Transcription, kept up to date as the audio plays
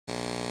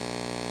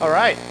All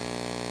right.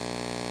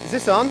 Is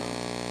this on?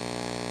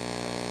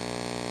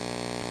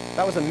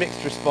 That was a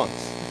mixed response.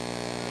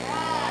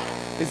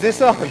 Is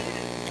this on?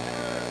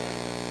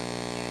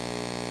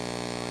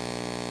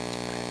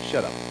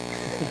 Shut up.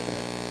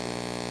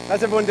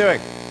 How's everyone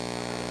doing?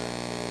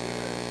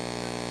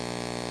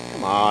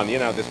 Come on, you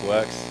know how this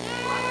works.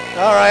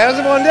 All right, how's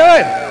everyone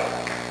doing?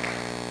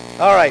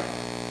 All right.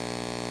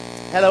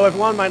 Hello,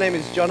 everyone. My name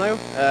is Jono.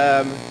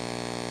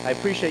 I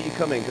appreciate you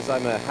coming because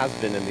I'm a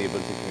has-been in the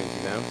Ubuntu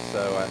community now,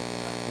 so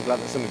I'm glad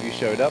that some of you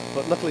showed up.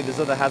 But luckily, there's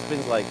other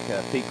has-beens like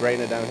Pete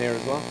Grainer down here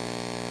as well.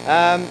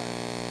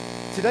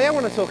 Today, I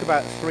want to talk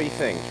about three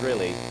things,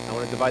 really. I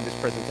want to divide this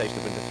presentation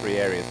up into three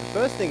areas. The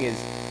first thing is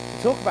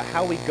to talk about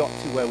how we got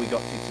to where we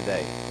got to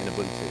today in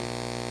Ubuntu.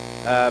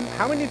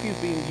 How many of you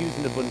have been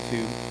using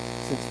Ubuntu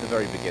since the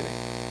very beginning?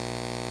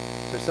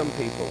 For some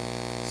people.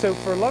 So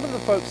for a lot of the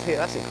folks here,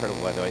 that's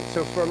incredible by the way.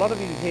 So for a lot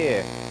of you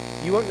here,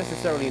 you won't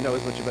necessarily know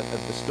as much about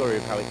the story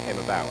of how it came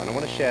about, and I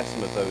want to share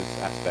some of those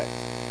aspects.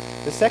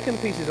 The second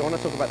piece is I want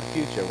to talk about the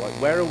future.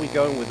 Where are we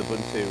going with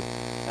Ubuntu?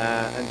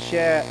 And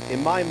share,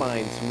 in my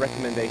mind, some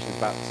recommendations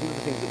about some of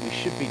the things that we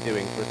should be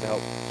doing for it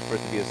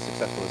to be as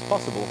successful as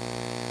possible.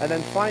 And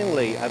then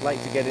finally, I'd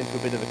like to get into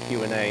a bit of a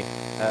Q&A,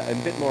 and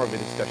a bit more of a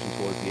discussion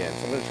towards the end.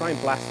 So I'm going to try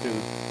and blast through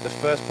the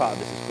first part of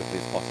this as quickly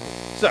as possible.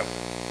 So,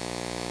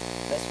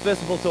 let's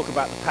first of all talk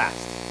about the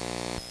past.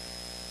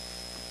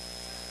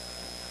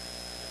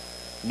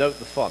 Note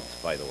the font,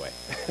 by the way.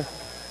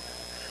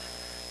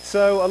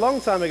 So, a long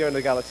time ago in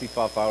a galaxy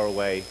far, far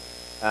away,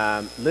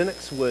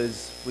 Linux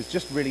was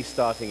just really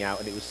starting out,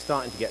 and it was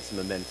starting to get some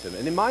momentum.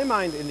 And in my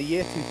mind, in the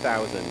year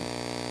 2000,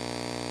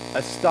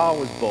 a star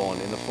was born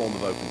in the form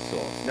of open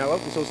source. Now,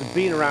 open source had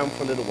been around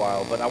for a little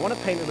while, but I want to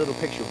paint a little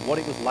picture of what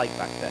it was like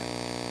back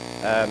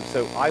then.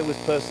 So I was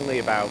personally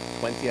about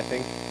 20, I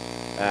think.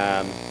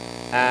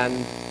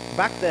 And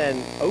back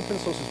then, open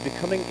source was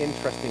becoming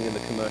interesting in the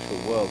commercial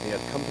world. You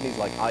had companies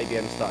like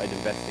IBM started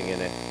investing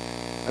in it.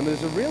 And there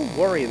was a real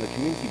worry in the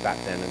community back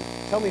then, and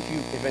tell me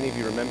if any of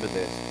you remember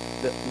this,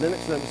 that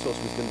Linux and open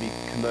source was going to be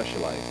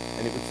commercialized,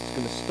 and it was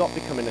going to stop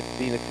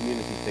being a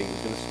community thing. It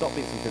was going to stop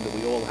being something that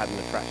we all had an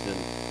attraction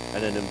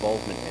and an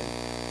involvement in.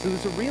 So there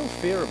was a real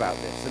fear about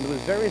this, and there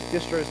was various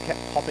distros kept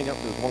popping up.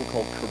 There was one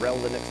called Corel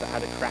Linux that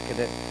had a crack at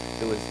it.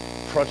 There was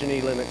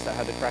Progeny Linux that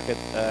had a crack at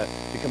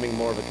becoming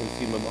more of a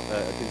consumer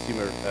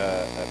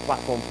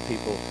platform for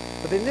people,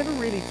 but they never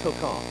really took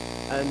off.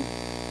 And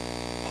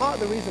part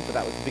of the reason for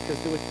that was because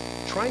they were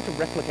trying to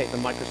replicate the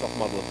Microsoft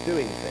model of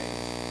doing things.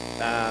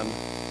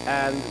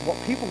 And what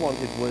people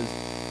wanted was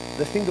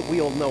the thing that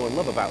we all know and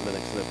love about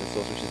Linux and open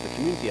source, which is the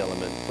community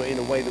element, but in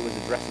a way that was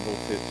addressable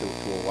to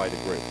a wider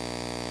group.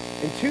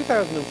 In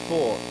 2004,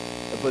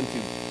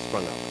 Ubuntu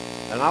sprung up.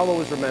 And I'll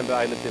always remember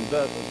I lived in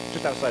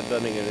just outside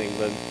Birmingham,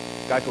 England.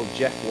 A guy called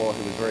Jeff Waugh,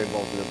 who was very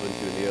involved in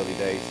Ubuntu in the early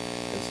days,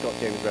 and Scott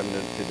James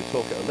Remnant did a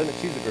talk at a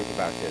Linux user group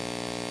about it.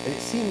 And it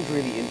seemed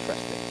really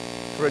interesting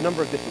for a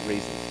number of different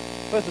reasons.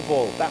 First of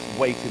all, that's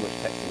way too much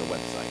text on a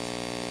website.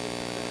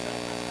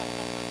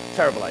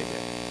 Terrible idea.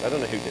 I don't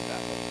know who did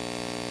that.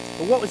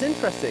 But what was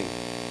interesting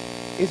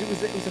is it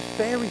was a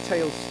fairy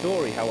tale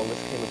story how all this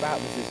came about.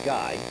 There's this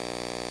guy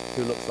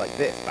who looks like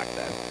this back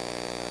then.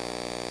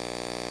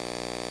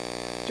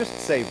 Just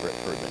savor it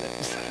for a minute.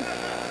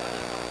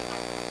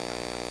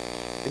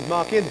 Is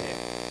Mark in here?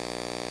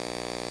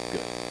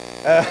 Good.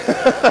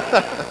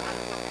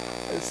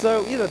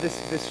 So, you know,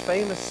 this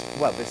famous,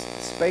 well, this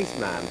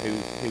spaceman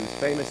who's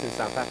famous in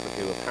South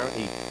Africa, who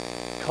apparently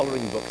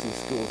colouring books in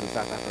schools in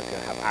South Africa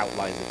have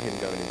outlines of him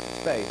going into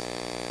space,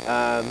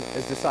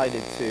 has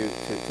decided to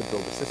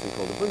build a system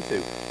called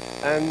Ubuntu.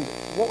 And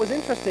what was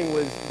interesting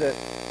was that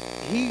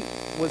he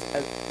was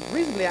a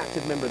reasonably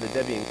active member of the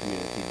Debian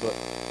community, but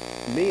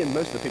me and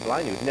most of the people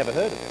I knew had never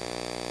heard of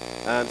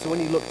him. So when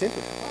he looked into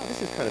it, I thought, wow,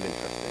 this is kind of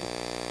interesting.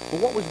 But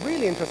what was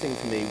really interesting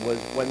to me was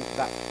when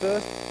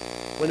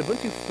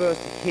Ubuntu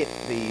first hit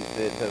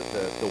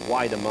the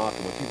wider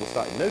market, when people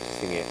started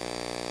noticing it,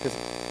 because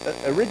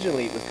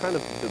originally it was kind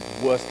of the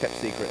worst kept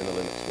secret in the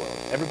Linux world.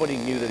 Everybody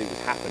knew that it was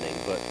happening,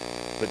 but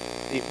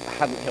it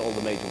hadn't hit all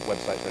the major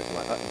websites or anything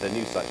like that, the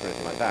news sites or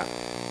anything like that.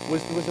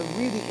 There was a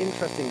really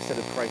interesting set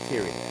of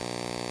criteria.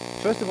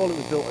 First of all, it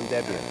was built on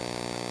Debian.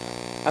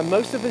 And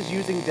most of us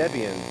using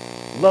Debian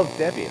loved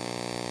Debian,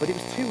 but it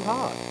was too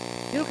hard.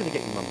 You're not going to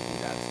get your mums and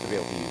dads to be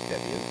able to use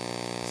Debian.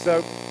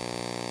 So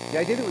the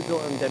idea that it was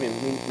built on Debian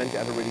meant it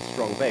had a really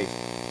strong base.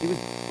 It was,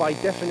 by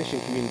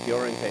definition,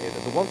 community-orientated.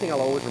 The one thing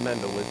I'll always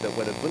remember was that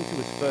when Ubuntu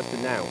was first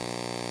announced,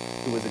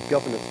 there was a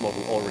governance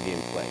model already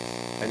in place.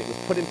 And it was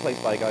put in place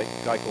by a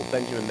guy called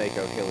Benjamin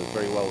Mako Hill, who's a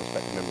very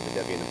well-respected member of the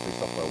Debian and free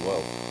software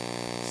world.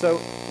 So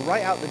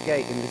right out the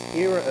gate, in this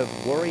era of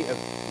worry of,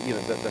 you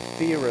know, the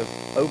fear of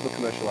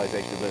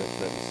over-commercialization of Linux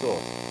and open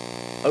source,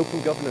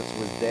 open governance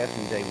was there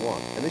from day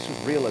one. And this was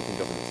real open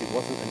governance. It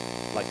wasn't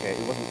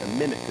a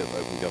mimic of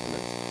open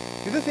governance.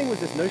 The other thing was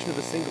this notion of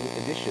a single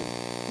edition.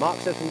 Mark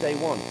said from day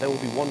one, there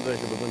will be one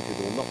version of Ubuntu.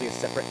 There will not be a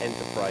separate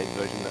enterprise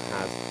version that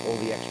has all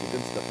the extra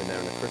good stuff in there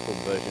and a crippled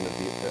version of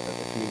the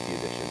community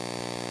edition.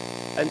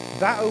 And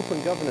that open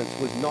governance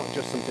was not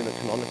just something that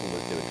Canonical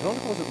was doing.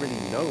 Canonical wasn't really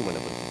known when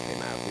Ubuntu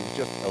came out. It was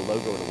just a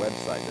logo and a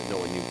website that no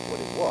one knew what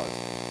it was.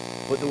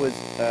 But there was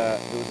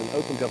an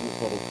open governance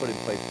model put in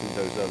place in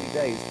those early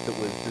days that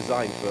was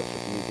designed for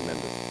community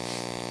members.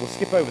 We'll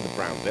skip over the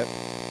brown bit.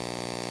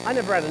 I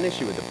never had an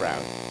issue with the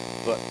brown,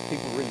 but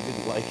people really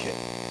didn't like it.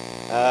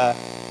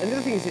 And the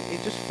other thing is,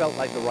 it just felt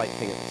like the right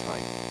thing at the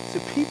time. So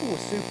people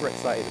were super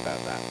excited about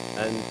that,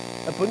 and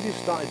Ubuntu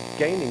started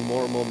gaining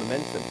more and more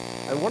momentum.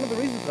 And one of the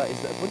reasons for that is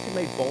that Ubuntu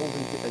made bold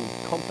and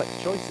complex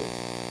choices.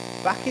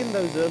 Back in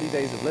those early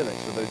days of Linux,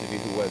 for those of you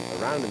who weren't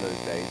around in those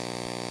days,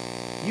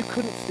 you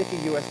couldn't stick a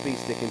USB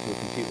stick into a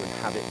computer and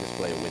have it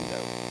display a window.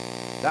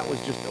 That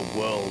was just a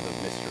world of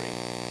mystery.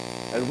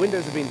 And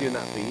Windows have been doing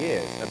that for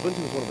years.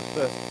 Ubuntu was one of the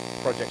first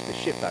projects to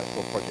ship that. It's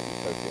called Project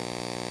Utopia.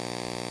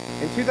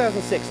 In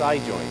 2006, I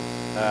joined,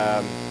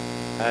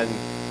 and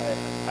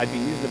I'd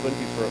been using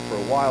Ubuntu for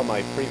a while.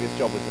 My previous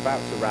job was about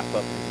to wrap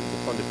up. It was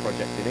a funded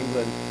project in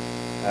England.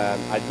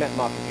 I'd met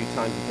Mark a few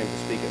times. He came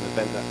to speak at an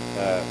event that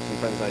some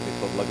friends and I did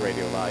called Lug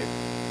Radio Live.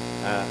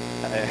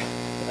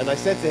 And I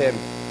said to him,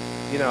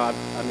 I'm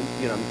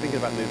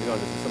thinking about moving on.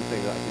 Is there something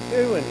that I could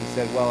do? And he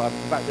said, well, I'm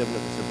about to open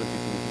up this Ubuntu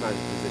Community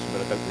Manager position,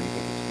 but I don't really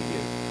think it's for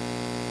you.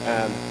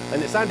 And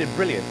it sounded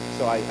brilliant,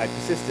 so I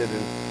persisted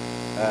and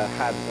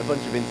had a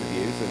bunch of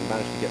interviews and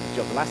managed to get the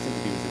job. The last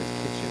interview was in his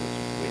kitchen, which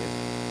was weird.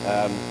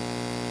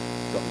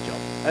 Got the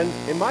job. And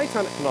in my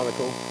time at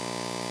Canonical,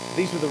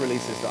 these were the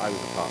releases that I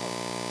was a part of.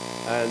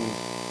 And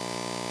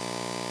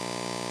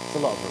it's a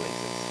lot of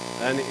releases.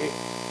 And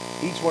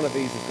each one of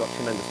these has got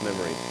tremendous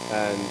memories.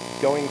 And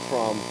going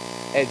from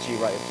edgy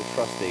right up to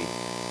trusty,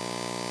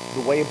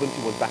 the way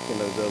Ubuntu was back in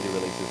those early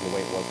releases and the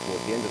way it was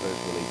towards the end of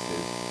those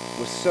releases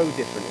was so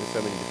different in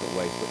so many different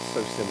ways, but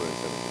so similar in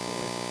so many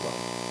different ways as well.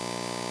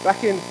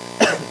 Back in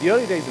the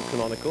early days of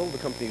Canonical, the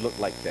company looked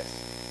like this.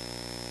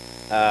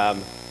 Wow,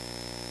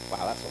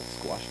 that's all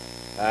squashed.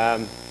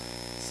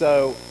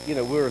 So,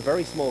 we're a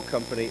very small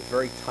company,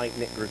 very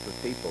tight-knit group of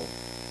people,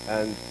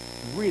 and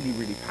really,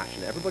 really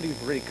passionate. Everybody was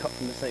really cut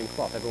from the same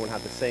cloth. Everyone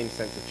had the same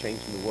sense of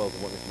changing the world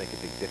and wanting to make a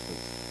big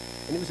difference.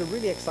 And it was a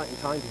really exciting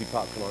time to be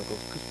part of Canonical,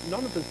 because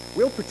none of us,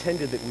 we all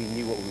pretended that we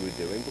knew what we were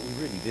doing, but we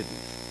really didn't.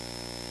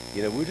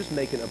 We were just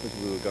making up as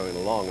we were going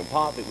along, and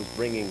part of it was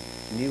bringing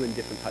new and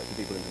different types of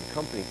people into the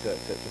company to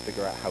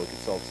figure out how we could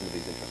solve some of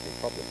these interesting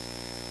problems.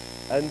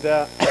 And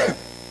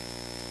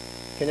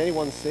can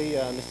anyone see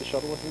Mr.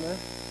 Shuttleworth in there?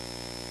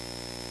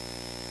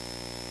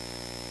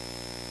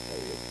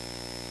 There he is.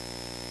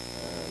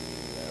 And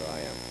there I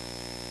am.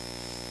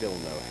 Still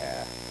no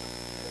hair.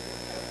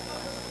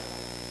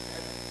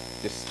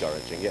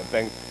 Discouraging. Yeah,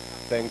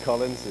 Ben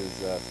Collins is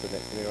stood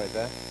next to me right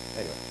there.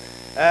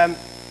 Anyway.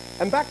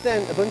 And back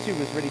then, Ubuntu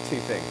was really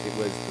two things. There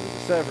was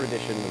a server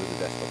edition, there was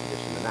a desktop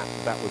edition, and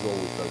that was all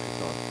we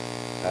focused on.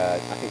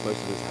 I think most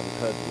of us haven't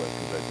heard the word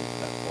convergence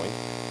at that point.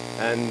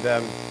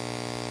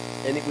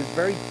 And it was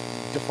very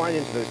defined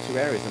into those two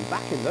areas. And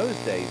back in those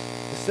days,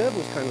 the server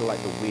was kind of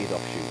like the weird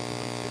offshoot of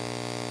Ubuntu.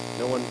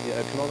 No one,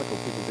 at Canonical,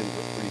 people didn't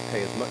really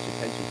pay as much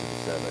attention to the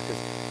server because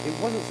it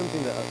wasn't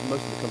something that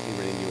most of the company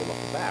really knew a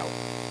lot about.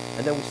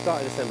 And then we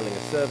started assembling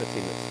a server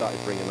team that started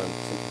bringing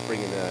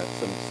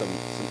some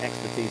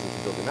expertise into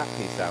building that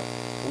piece out.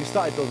 And we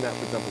started building out,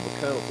 for example, the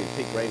kernel team.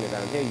 Pete Rayner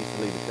down here used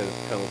to lead the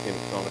kernel team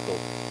at Canonical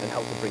and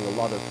helped to bring a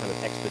lot of kind of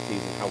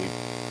expertise in how we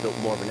built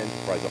more of an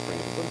enterprise offering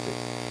of Ubuntu.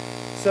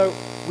 So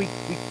we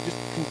just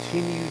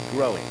continued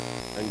growing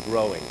and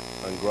growing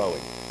and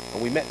growing.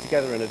 And we met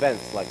together in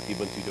events like the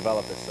Ubuntu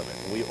Developer Summit.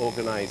 And we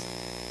organized,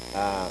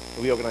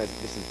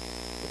 this is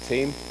the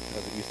team,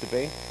 as it used to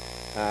be.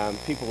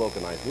 People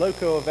organized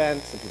local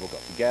events, and people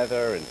got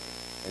together and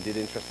did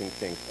interesting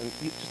things. And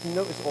you just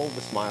notice all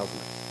the smiles in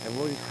it.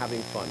 Everybody was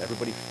having fun.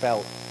 Everybody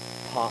felt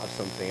part of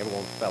something.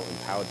 Everyone felt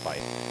empowered by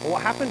it. But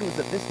what happened was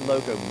that this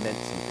logo meant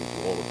something to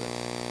all of us.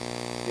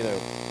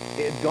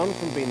 It had gone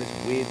from being this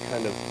weird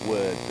kind of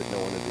word that no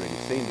one had really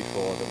seen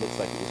before, that looks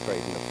like it was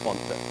created in a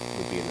font that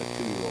would be in a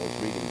 2-year-old's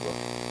reading book,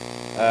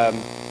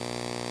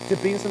 to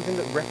being something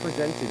that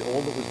represented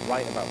all that was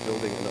right about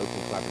building an open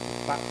collaborative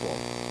platform.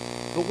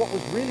 But what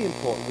was really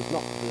important was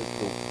not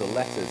the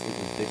letters, it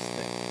was this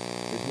thing.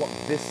 It was what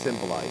this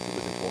symbolized that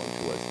was important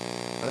to us.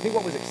 And I think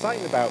what was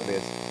exciting about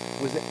this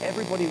was that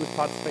everybody who was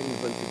participating in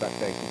Ubuntu back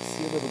then could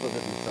see a little bit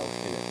of themselves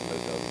in it in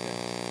those early days.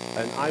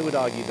 And I would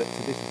argue that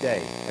to this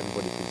day,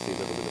 everybody can see a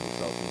little bit of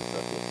themselves in the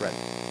circle of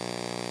friends.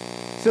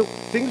 So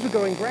things were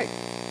going great.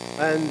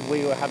 And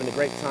we were having a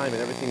great time,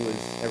 and it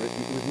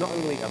was not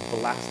only a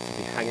blast to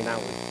be hanging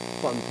out with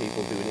fun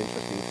people doing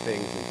interesting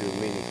things and doing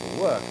meaningful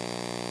work,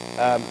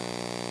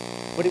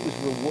 but it was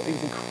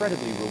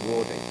incredibly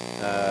rewarding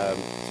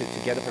to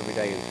get up every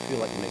day and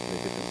feel like you're making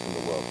a difference in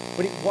the world.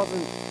 But it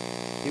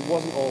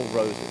wasn't all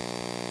roses,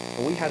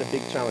 and we had a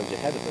big challenge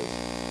ahead of us.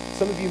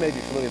 Some of you may be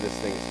familiar with this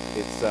thing.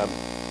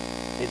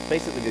 It's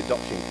basically the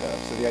adoption curve.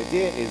 So the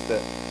idea is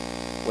that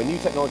when new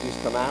technologies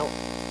come out,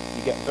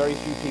 you get very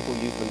few people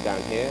use them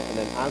down here, and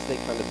then as they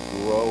kind of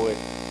grow in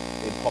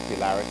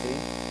popularity,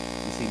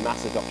 you see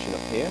mass adoption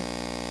up here,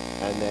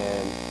 and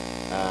then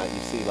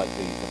you see like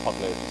the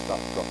popularity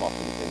start to drop off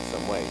in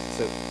some ways.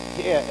 So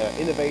here,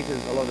 innovators,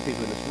 a lot of the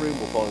people in this room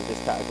will fall into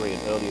this category,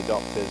 and early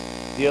adopters.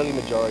 The early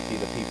majority,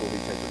 the people who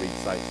tend to read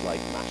sites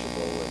like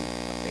Mashable and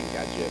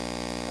Engadget,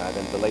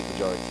 then the late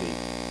majority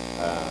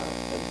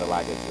and the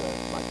laggards are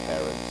my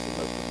parents and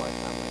most of my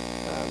family.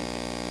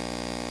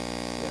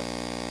 Yeah,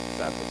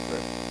 sad but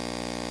true.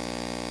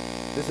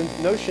 There's a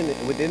notion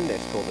within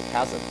this called the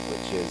chasm,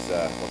 which is,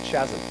 or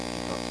chasm, if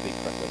you can't speak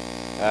correctly,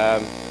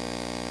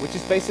 which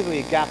is basically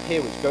a gap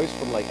here which goes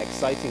from like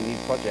exciting new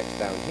projects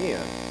down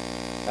here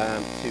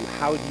to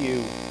how do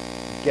you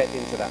get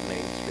into that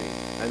mainstream.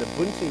 And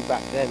Ubuntu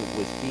back then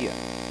was here.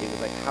 It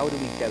was like, how do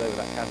we get over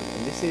that chasm?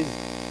 And this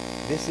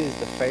is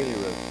the failure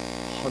of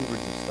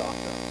hundreds of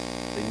startups.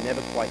 They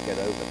never quite get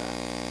over that.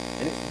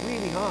 And it's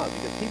really hard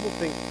because people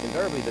think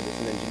invariably that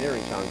it's an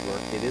engineering challenge, where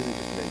it isn't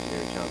just an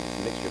engineering challenge. It's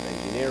a mixture of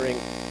engineering,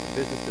 and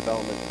business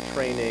development, and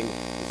training,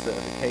 and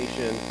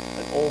certification,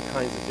 and all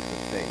kinds of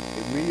different things.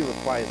 It really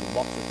requires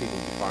lots of people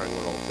to be firing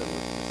on all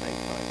cylinders at the same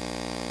time.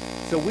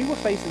 So we were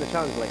facing the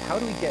challenge of like, how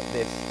do we get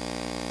this,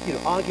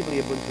 arguably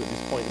Ubuntu at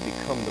this point had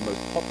become the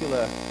most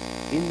popular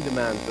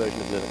in-demand version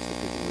of Linux that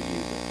people were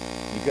using.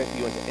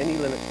 You went to any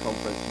Linux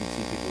conference, you'd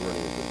see people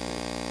running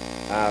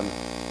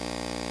Ubuntu.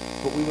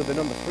 But we were the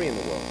number 3 in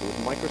the world. There was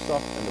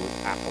Microsoft and there was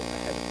Apple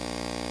ahead of us.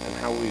 And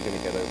how were we going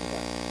to get over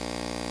that?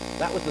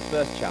 That was the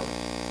first challenge.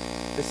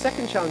 The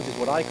second challenge is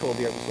what I call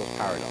the open source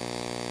paradox.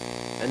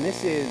 And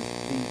this is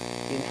the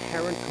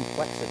inherent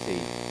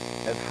complexity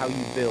of how you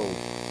build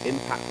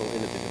impactful,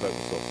 innovative open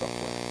source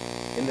software.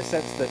 In the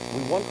sense that we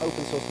want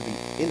open source to be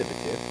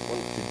innovative, we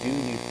want to do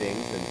new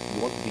things, and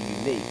we want to be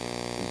unique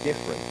and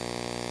different.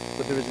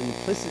 But there is an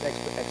implicit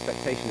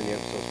expectation in the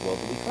open source world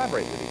that we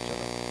collaborate with each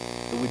other,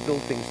 that we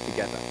build things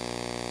together.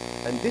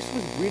 And this was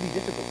really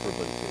difficult for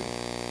Ubuntu,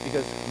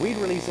 because we'd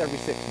release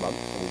every 6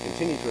 months, and we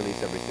continue to release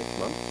every 6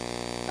 months.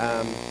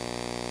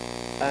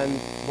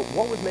 But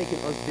what was making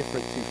us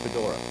different to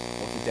Fedora,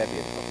 or to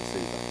Debian, or to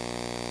SUSE?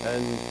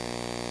 And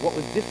what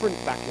was different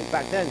back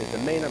then is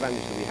the main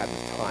advantage that we had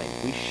was time.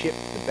 We shipped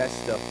the best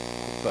stuff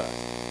first.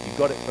 You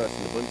got it first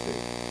in Ubuntu.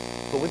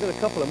 But within a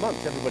couple of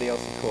months, everybody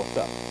else had caught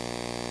up.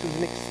 So it was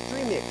an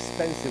extremely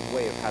expensive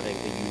way of having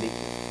a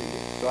uniqueness to you.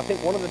 So I think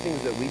one of the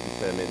things that we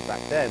determined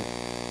back then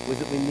was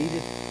that we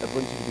needed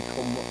Ubuntu to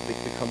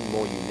become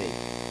more unique.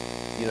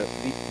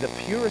 The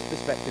purest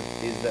perspective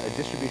is that a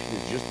distribution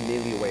is just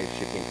merely a way of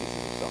shipping pieces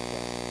of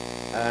software.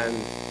 And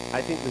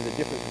I think there's a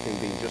difference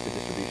between being just a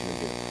distribution and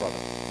being a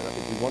product. And I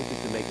think we wanted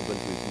to make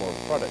Ubuntu into more of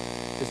a product,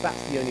 because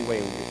that's the only way,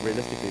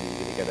 realistically, that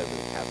you're going to get over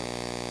the chasm.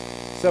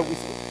 So we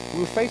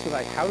were faced with,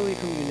 like, how do we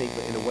become unique,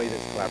 but in a way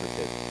that's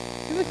collaborative?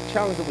 The other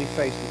challenge that we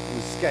faced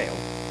was scale.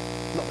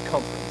 Not the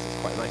conference, it's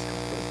quite a nice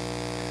conference.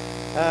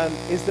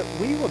 Is that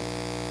we were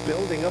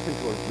building up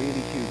into a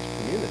really huge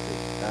community.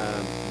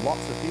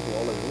 Lots of people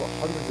all over the world,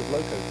 hundreds of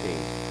loco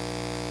teams,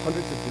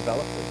 hundreds of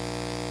developers,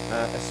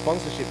 a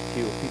sponsorship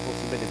queue of people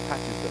submitted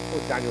patches that,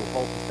 Daniel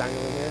Holt, is Daniel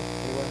in here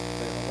anywhere?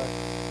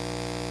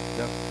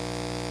 No?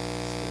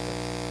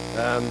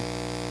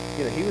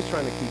 He was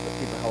trying to keep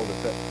a hold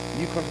of it.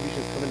 New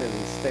contributions coming in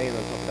and staying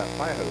on top of that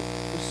fire hose.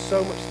 There was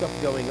so much stuff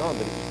going on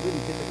that it was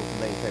really difficult to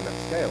maintain that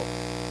scale.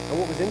 And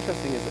what was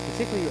interesting is that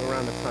particularly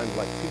around the time of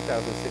like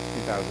 2006,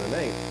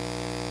 2008,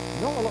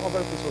 not a lot of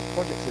open source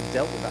projects had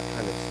dealt with that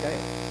kind of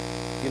scale.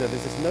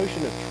 There's this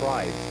notion of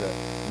tribes that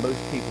most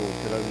people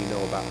can only know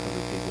about 100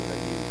 people, and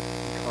then you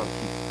can't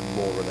keep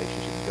more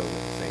relationships going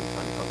at the same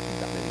time. You can't keep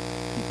that many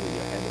people in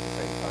your head at the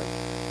same time.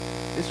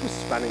 This was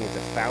spanning into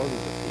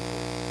thousands of people.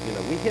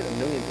 We hit 1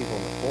 million people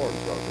on the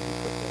forums relatively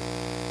quickly.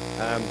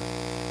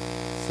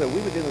 So we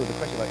were dealing with the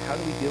question, like, how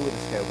do we deal with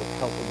the scale but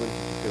help Ubuntu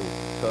to feel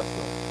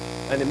personal?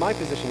 And in my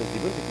position as the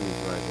Ubuntu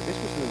Community Manager, this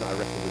was something that I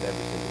wrestled with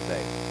every single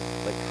day.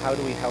 Like, how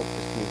do we help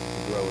this community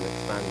to grow and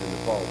expand and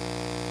evolve,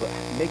 but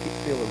make it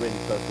feel a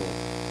really personal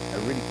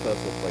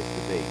place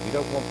to be? We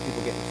don't want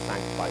people getting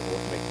thanked by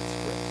automated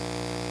scripts.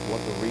 We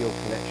want the real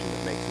connection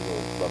that makes us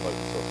all love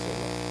open source so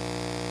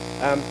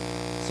much.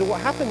 So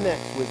what happened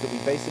next was that we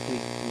basically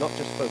not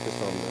just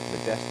focused on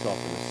the desktop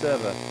and the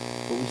server,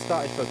 but we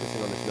started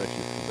focusing on this notion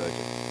of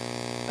convergence.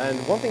 And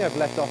one thing I've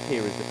left off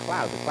here is the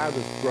cloud. The cloud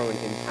was growing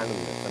in tandem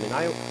with this. I mean,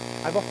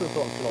 I've often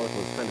thought of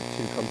Canonical as kind of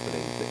 2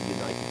 companies that are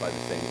united by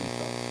the same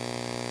ethos,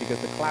 because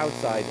the cloud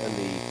side and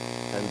the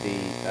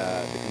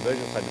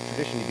convergence side have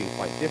traditionally been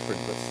quite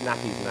different, but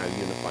Snappy is now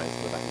unifying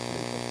some of that into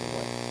an interesting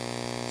way.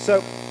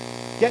 So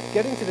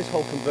getting to this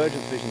whole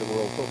convergence vision that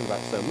we're all talking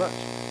about so much,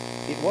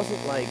 it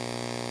wasn't like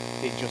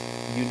it just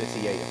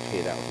Unity 8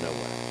 appeared out of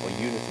nowhere, or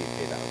Unity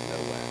appeared out of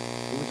nowhere.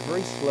 It was a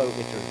very slow,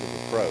 iterative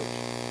approach.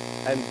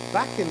 And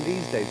back in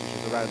these days, which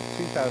was around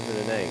 2008,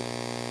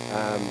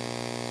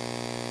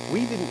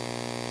 we didn't,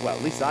 well,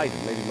 at least I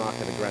didn't, maybe Mark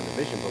had a grander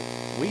vision, but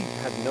we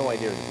had no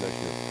idea of this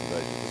notion of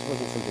convergence. This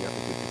wasn't something I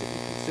think we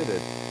particularly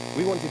considered.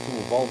 We wanted to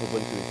evolve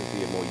Ubuntu to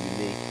be a more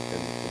unique and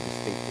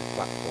distinctive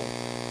platform.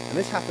 And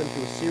this happened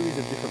through a series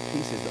of different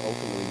pieces that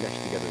ultimately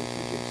meshed together into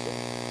a jigsaw.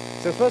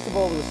 So first of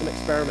all, there were some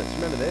experiments.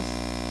 Remember this?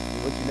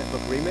 Ubuntu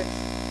Netbook Remix.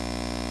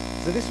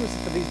 So this was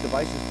for these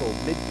devices called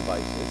mid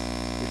devices,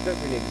 which don't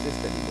really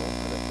exist anymore,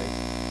 I don't think.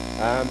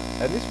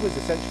 And this was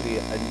essentially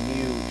a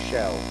new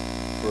shell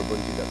for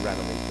Ubuntu that ran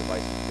on these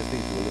devices, because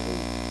these were little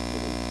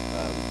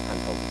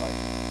handheld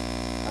devices.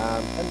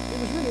 And it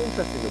was really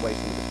interesting the way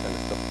some of this kind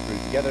of stuff grew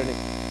together, and it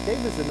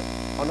gave us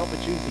an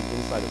opportunity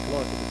inside of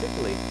Canonical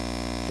particularly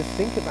to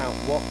think about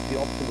what the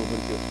optimal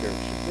Ubuntu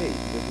experience should be,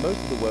 because most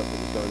of the work that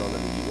was going on in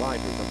the UI,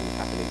 for example, was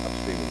happening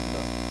upstream of the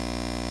node.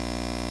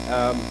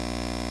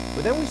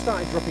 But then we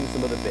started dropping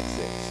some other bits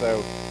in. So,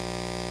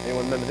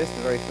 anyone remember this?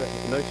 The very first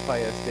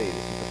Notify SD.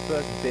 This was the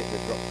first bit that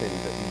dropped in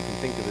that you can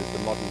think of as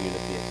the modern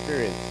Unity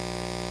experience.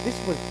 This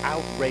was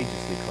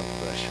outrageously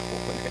controversial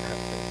when it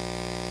happened.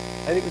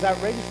 And it was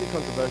outrageously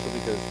controversial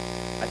because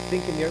I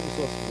think in the open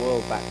source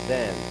world back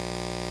then,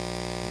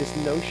 this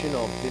notion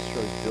of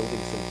distros building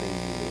something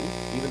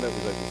unique, even though it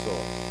was open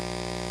source,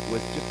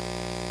 was just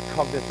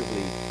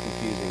cognitively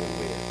confusing and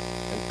weird,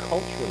 and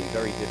culturally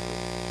very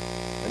different.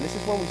 And this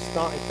is when we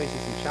started facing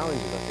some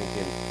challenges, I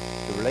think, in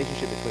the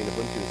relationship between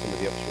Ubuntu and some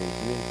of the upstream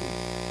communities.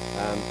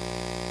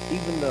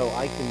 Even though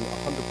I can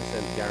 100%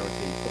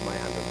 guarantee, put my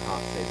hand on the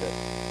heart, say that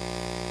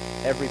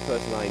every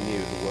person I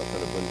knew who worked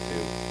on Ubuntu,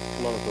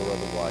 Canonical or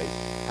otherwise,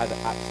 had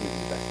absolutely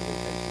the best of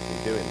intentions in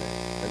doing this.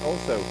 And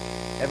also,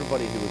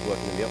 everybody who was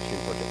working in the upstream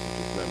projects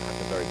of GNOME had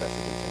the very best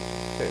of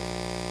intentions too.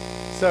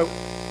 So,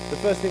 the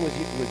first thing was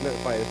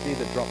Notify SD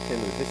that dropped in.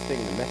 There was this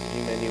thing, the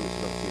messaging menu, which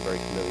is obviously a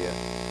very familiar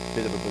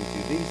bit of Ubuntu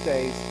these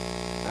days.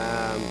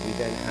 We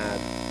then had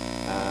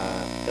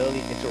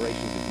early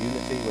iterations of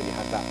Unity, when you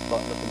had that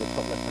button up in the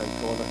top left-hand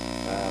corner,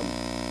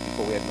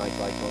 before we had nice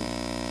icons.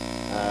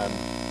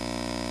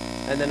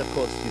 And then, of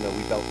course, we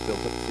built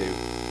up to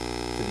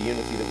the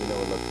Unity that we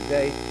know and love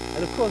today.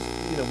 And of course,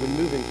 we're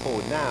moving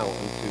forward now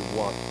into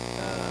what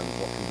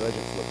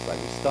convergence looks like.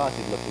 We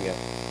started looking at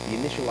the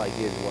initial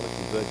ideas of what a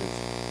convergence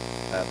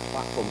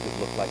platform could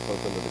look like, both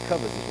under the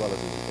covers as well as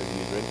a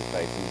user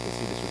interface. And you can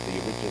see this was the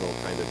original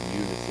kind of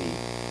Unity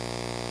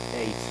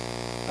 8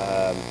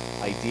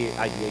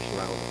 ideation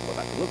around what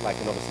that could look like.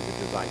 And obviously, the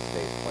design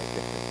today is quite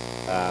different.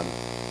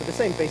 But the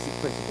same basic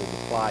principles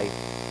apply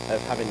of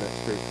having an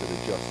experience that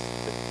adjusts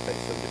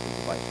based on different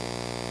devices.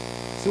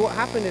 So what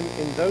happened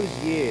in those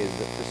years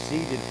that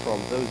proceeded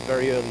from those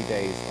very early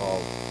days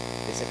of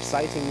this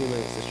exciting new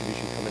Linux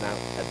distribution coming out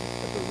at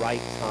the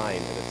right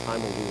time, at a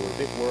time when we were a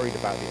bit worried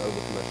about the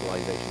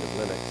over-commercialization of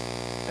Linux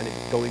and it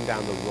going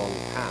down the wrong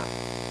path,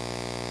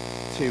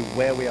 to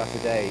where we are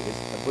today, is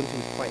Ubuntu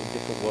is quite a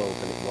different world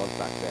than it was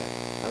back then.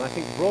 And I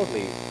think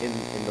broadly in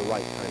the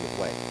right kind of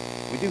way.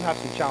 We do have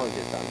some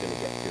challenges that I'm going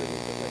to get to a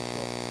little bit later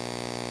on.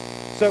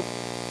 So,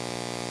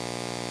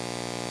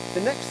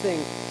 the next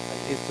thing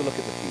is to look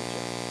at the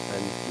future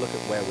and look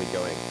at where we're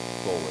going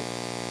forward.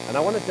 And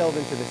I want to delve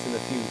into this in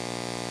a few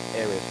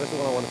areas. First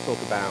of all, I want to talk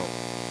about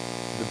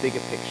the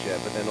bigger picture,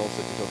 but then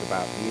also to talk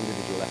about the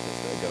individual efforts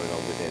that are going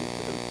on within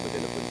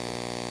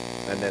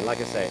Ubuntu. And then,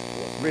 like I say,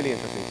 what's really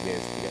interesting to me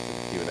is to get to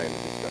the Q&A and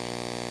the discussion.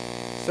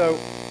 So,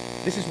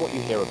 this is what you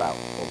hear about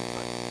all the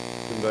time: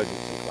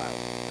 convergence and cloud.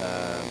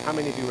 How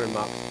many of you were in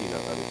Mark's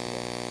keynote earlier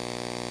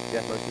today?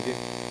 Yeah, most of you.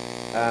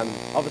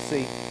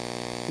 Obviously,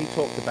 he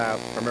talked about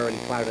primarily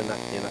cloud in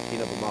that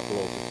keynote, but Mark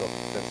will also talk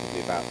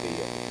extensively about the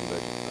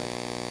convergence side.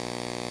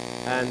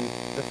 And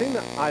the thing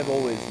that I've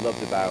always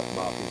loved about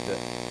Mark is that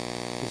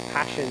his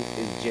passion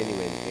is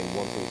genuine in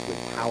wanting to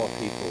empower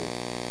people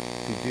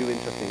to do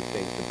interesting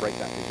things, to break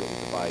that digital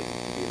divide, and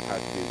to be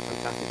empowered to do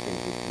fantastic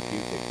things with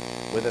computing,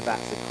 whether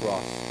that's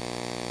across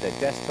their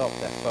desktop,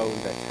 their phone,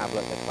 their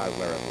tablet, their cloud,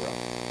 wherever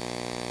else.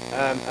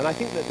 And I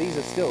think that these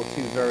are still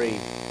two very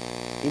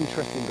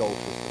interesting goals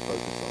for us to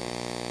focus on.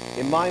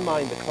 In my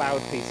mind, the cloud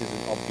piece is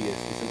an obvious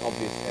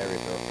area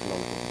for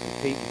Canonical to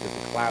compete, because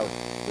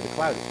with the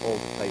cloud, it's all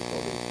to play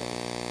for these days.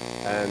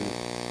 And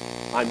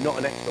I'm not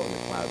an expert on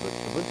the cloud, but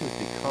Ubuntu has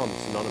become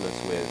synonymous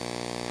with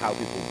how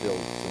people build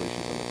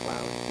solutions on the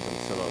cloud. It's become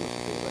synonymous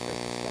with things like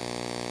OpenStack.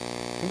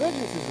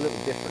 Convergence is a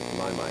little different in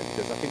my mind,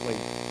 because I think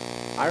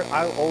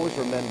I always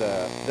remember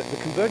that the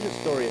convergence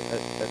story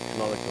at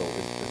Canonical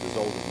is as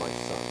old as my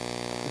son.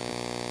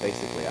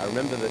 Basically, I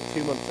remember that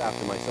 2 months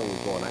after my son was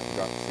born, I had to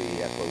go out to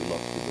CES where we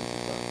launched the Ubuntu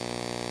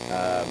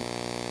phone.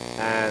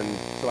 And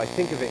so I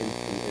think of it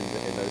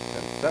in those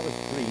terms. That was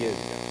 3 years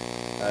ago.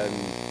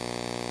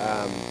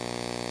 And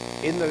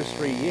in those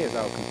 3 years,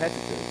 our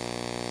competitors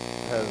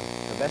have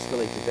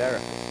escalated their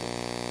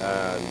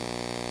efforts.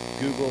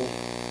 Google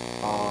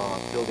are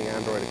building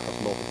Android across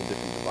multiple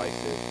different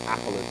devices.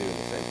 Apple are doing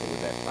the same thing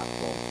with their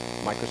platform.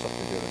 Microsoft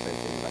are doing the same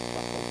thing with that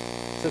platform.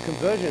 So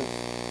convergence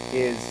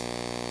is,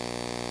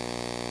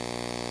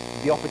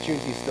 the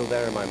opportunity is still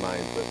there in my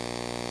mind, but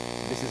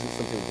this isn't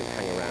something we can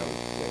hang around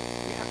with.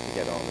 We have to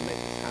get on and make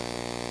this happen.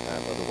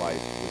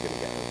 Otherwise, we're going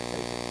to get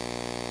overtaken.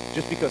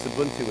 Just because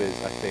Ubuntu is,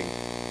 I think,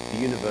 the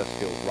universe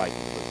feels right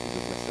with Ubuntu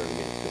doesn't necessarily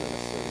mean it's going to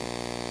necessarily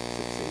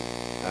succeed.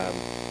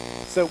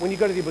 So when you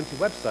go to the Ubuntu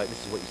website, this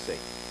is what you see.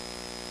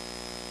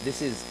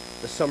 This is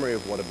the summary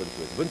of what Ubuntu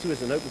is. Ubuntu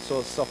is an open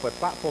source software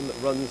platform that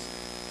runs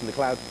from the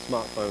cloud to the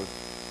smartphone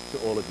to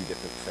all of your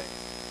different things.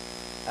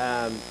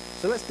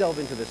 So let's delve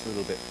into this a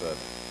little bit further.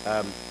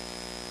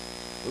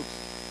 So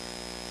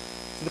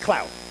the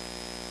cloud.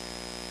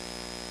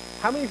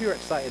 How many of you are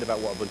excited about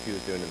what Ubuntu is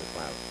doing in the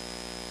cloud?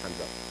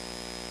 Hands up.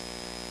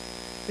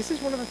 This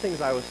is one of the things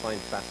I always find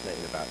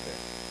fascinating about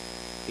this,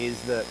 is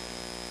that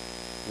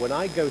when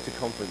I go to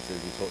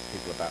conferences and talk to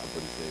people about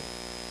Ubuntu,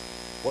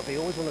 what they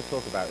always want to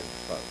talk about is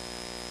the phone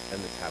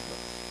and the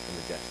tablets and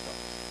the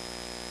desktops.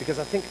 Because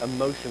I think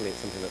emotionally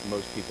it's something that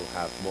most people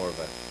have more of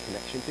a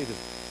connection to,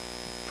 because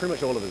pretty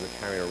much all of us are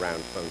carrying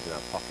around phones in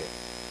our pocket.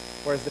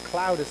 Whereas the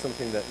cloud is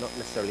something that not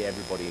necessarily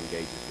everybody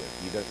engages with.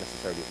 You're not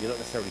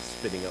necessarily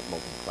spinning up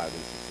multiple cloud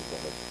instances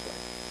all over the place.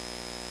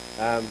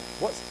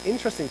 What's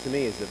interesting to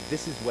me is that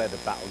this is where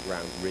the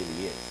battleground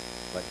really is.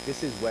 Like,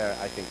 this is where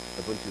I think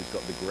Ubuntu's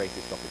got the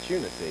greatest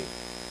opportunity,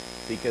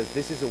 because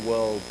this is a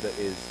world that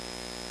is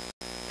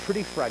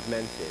pretty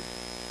fragmented,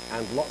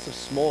 and lots of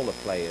smaller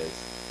players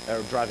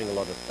are driving a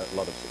lot of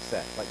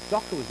success. Like,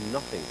 Docker was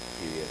nothing a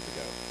few years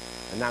ago,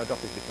 and now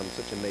Docker's become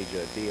such a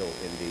major deal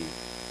in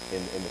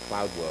the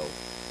cloud world.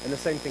 And the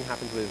same thing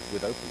happened with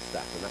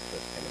OpenStack when that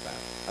first came about.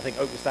 I think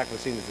OpenStack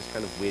was seen as this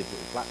kind of weird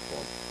little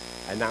platform,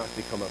 and now it's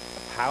become a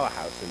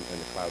powerhouse in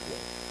the cloud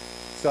world.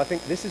 So I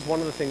think this is one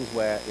of the things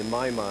where, in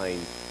my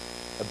mind,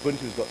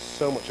 Ubuntu's got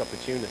so much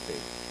opportunity.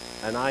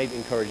 And I'd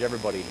encourage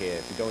everybody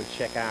here to go and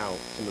check out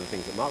some of the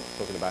things that Mark was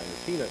talking about in the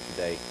keynote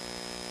today,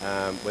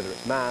 whether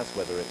it's Maz,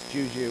 whether it's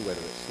Juju,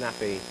 whether it's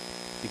Snappy,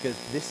 because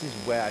this is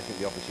where I think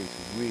the opportunity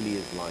really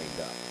is lined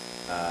up.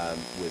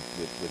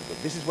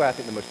 This is where I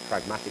think the most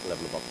pragmatic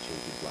level of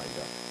opportunity is lined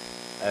up,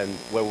 and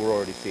where we're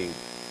already seeing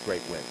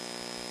great wins.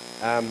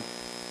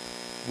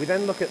 We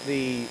then look at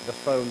the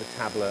phone, the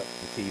tablet,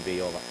 the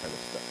TV, all that kind of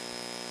stuff.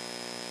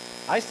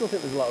 I still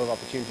think there's a lot of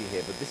opportunity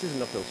here, but this is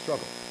an uphill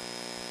struggle,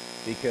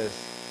 because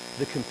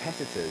the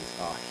competitors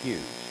are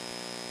huge.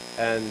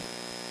 And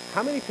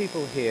how many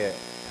people here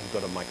have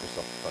got a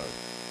Microsoft phone?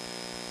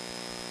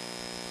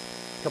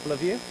 A couple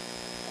of you?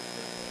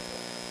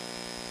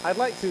 I'd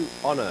like to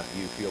honor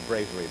you for your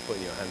bravery in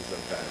putting your hands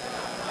up there.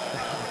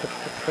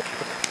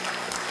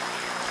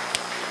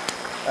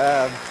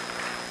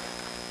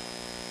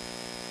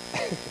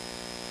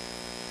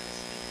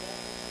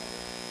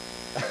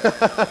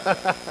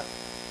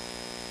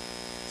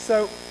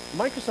 So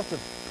Microsoft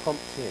have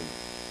pumped in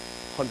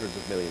hundreds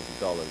of millions of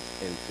dollars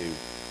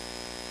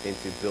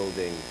into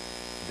building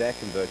their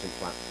convergent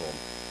platform,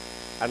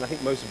 and I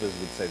think most of us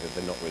would say that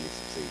they're not really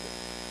succeeding.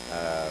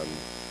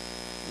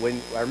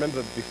 I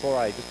remember just before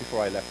I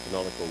left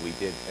Canonical, we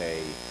did a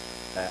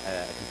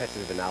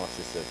competitive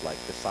analysis of like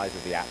the size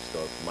of the app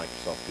store for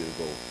Microsoft,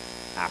 Google,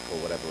 Apple,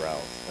 whatever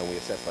else, and we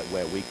assessed like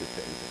where we could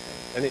fit into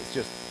things, and it's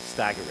just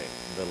staggering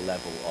the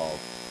level of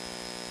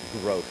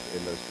growth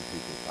in those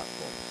computing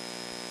platforms.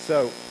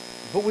 So,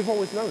 but we've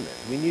always known this.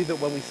 We knew that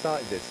when we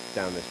started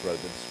down this road,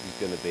 that this was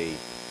going to be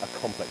a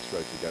complex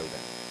road to go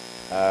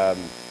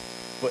down.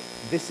 But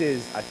this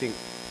is, I think,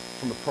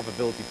 from a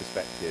probability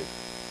perspective,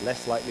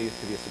 less likely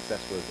to be as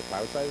successful as the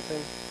cloud side of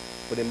things.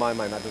 But in my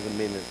mind, that doesn't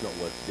mean that it's not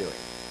worth doing.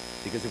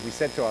 Because if we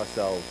said to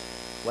ourselves,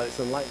 well, it's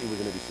unlikely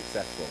we're going to be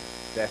successful,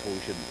 therefore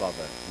we shouldn't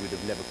bother, we'd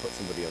have never put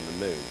somebody on the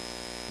moon,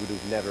 we'd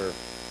have never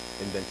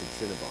invented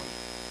Cinnabon.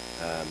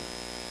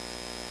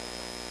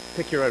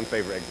 Pick your own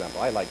favorite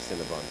example. I like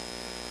Cinnabon.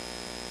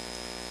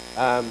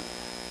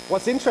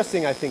 What's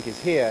interesting, I think, is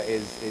the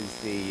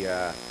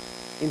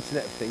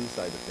Internet of Things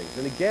side of things.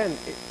 And again,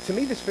 to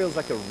me, this feels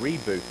like a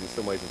reboot in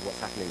some ways of what's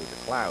happening with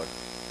the cloud.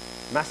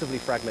 Massively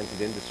fragmented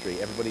industry.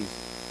 Everybody's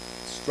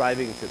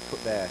striving to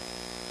put their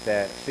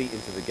feet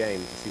into the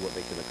game to see what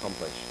they can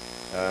accomplish.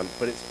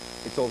 But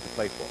it's all to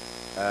play for.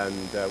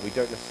 And we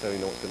don't necessarily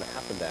know what's going to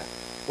happen there.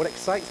 What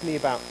excites me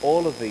about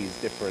all of these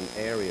different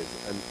areas,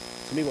 and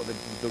to me what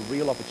the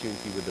real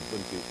opportunity with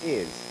Ubuntu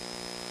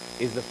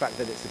is the fact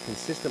that it's a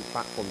consistent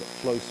platform that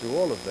flows through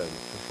all of them.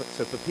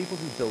 So for people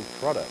who build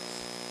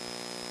products,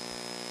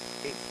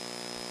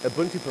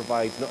 Ubuntu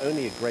provides not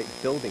only a great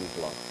building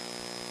block,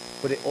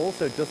 but it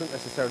also doesn't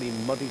necessarily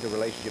muddy the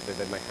relationship that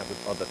they might have with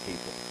other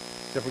people.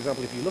 So for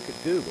example, if you look at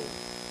Google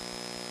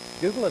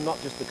are not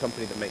just the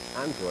company that makes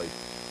Android,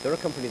 they're a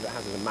company that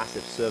has a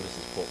massive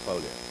services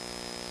portfolio.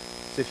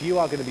 So if you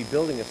are going to be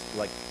building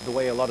like the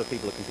way a lot of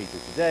people are competing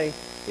today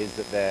is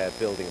that they're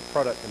building a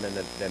product and then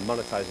they're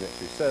monetizing it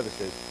through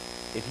services.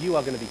 If you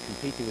are going to be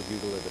competing with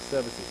Google at a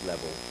services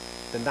level,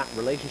 then that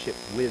relationship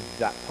with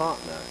that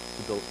partner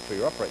to build for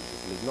your operating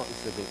system is not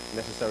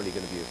necessarily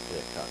going to be as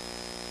clear cut.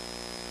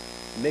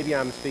 Maybe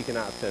I'm speaking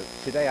out of turn.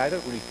 Today, I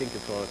don't really think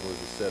of Canonical as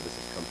a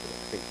services company.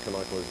 I think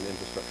Canonical is an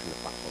infrastructure and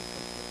a platform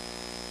company.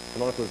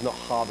 Canonical is not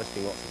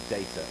harvesting lots of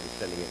data and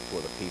sending it to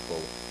other people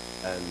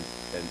and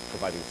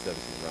providing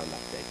services around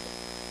that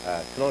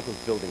data. Canonical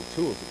is building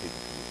tools that people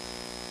can use.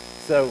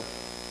 So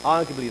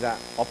arguably that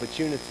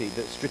opportunity,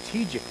 that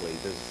strategically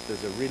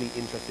there's a really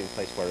interesting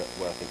place where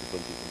I think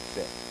Ubuntu can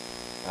sit.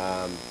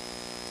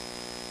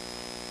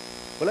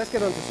 But let's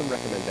get on to some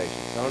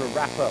recommendations. I want to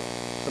wrap up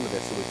some of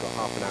this so we've got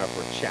half an hour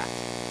for a chat,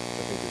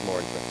 which I think is more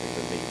interesting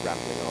than me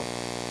rambling on.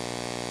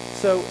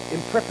 So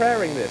in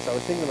preparing this, I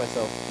was thinking to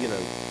myself, you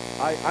know,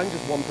 I'm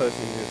just one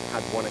person who's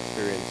had one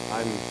experience.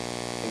 I'm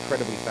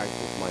incredibly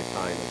thankful for my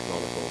time at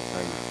Canonical,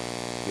 and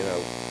you know,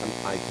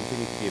 I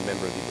continue to be a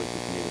member of the Ubuntu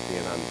community,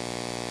 and I'm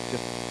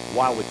just,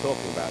 while we're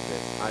talking about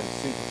this, I'm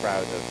super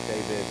proud of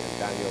David and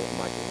Daniel and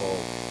Michael Hall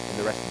and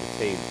the rest of the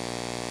team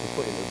for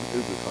putting the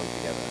UbuCon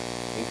together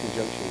in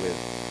conjunction with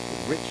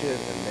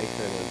Richard and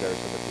Nathan and various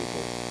other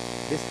people.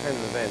 This kind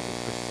of event is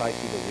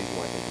precisely the reason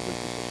why I think Ubuntu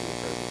is such an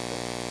incredible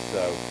thing.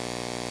 So,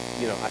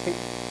 you know, I think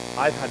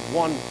I've had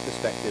one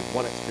perspective,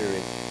 one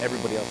experience.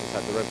 Everybody else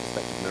has had their own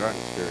perspective and their own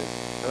experience.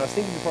 And I was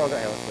thinking before I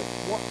got here, I was like,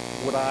 what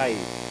would I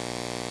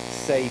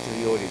say to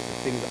the audience,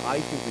 the things that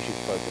I think we should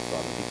focus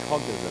on and be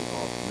cognizant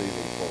of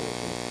moving forward?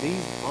 And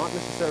these aren't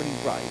necessarily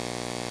right,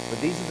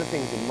 but these are the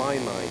things in my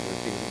mind,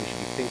 the things that we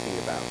should be thinking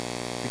about.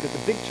 Because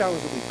the big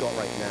challenge that we've got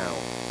right now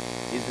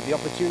is that the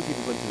opportunity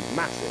for Ubuntu is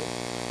massive,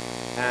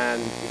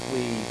 and if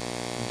we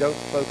don't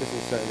focus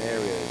in certain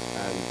areas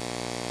and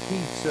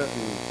heed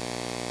certain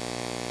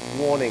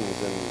warnings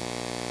and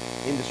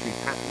industry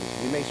patterns,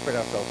 we may spread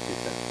ourselves too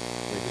thin.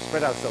 If we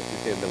spread ourselves too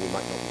thin, then we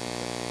might not be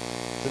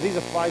successful. So these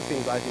are 5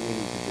 things I think we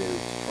need to do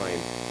to try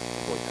and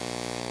avoid that.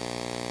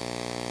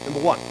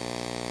 Number 1,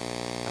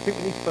 I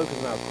think we need to focus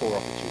on our core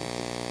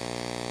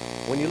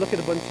opportunities. When you look at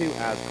Ubuntu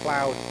as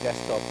cloud,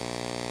 desktop,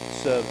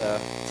 server,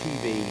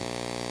 TV,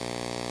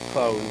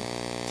 phone,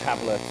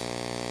 tablet,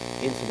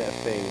 Internet of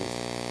Things,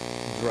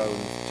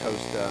 drones,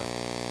 toaster,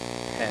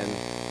 pen,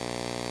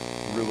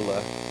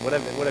 ruler,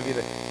 whatever you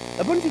do,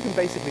 Ubuntu can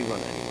basically run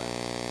anywhere.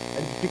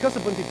 And because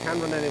Ubuntu can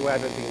run anywhere,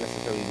 I don't think it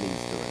necessarily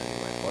needs to run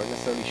anywhere, or it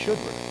necessarily should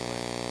run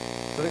anywhere.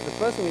 So I think the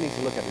first thing we need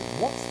to look at is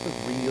what's the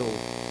real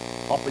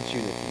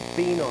opportunity,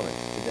 being honest,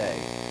 today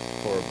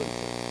for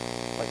Ubuntu?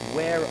 Like,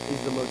 where is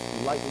the most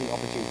likely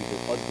opportunity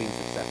for us being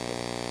successful?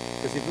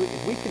 Because if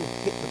we can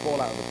hit the ball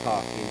out of the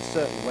park in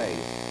certain ways,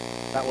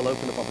 that will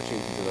open up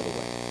opportunities in other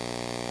ways.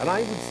 And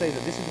I would say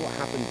that this is what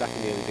happened back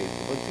in the early days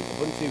of Ubuntu.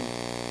 Ubuntu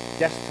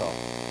desktop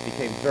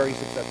became very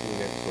successful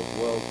in the open source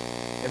world.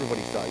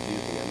 Everybody started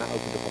using it, and that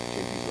opened up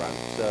opportunities around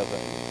server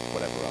and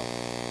whatever else.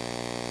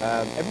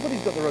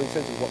 Everybody's got their own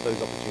sense of what those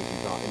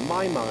opportunities are. In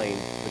my mind,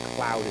 the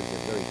cloud is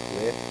a very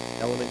clear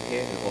element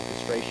here, and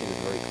orchestration is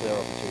a very clear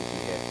opportunity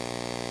here.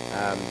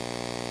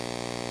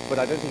 But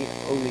I don't think it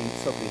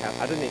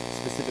I don't think it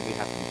specifically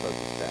has to be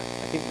focused there.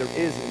 I think there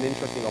is an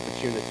interesting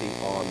opportunity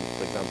on,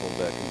 for example,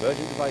 the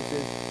convergent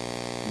devices.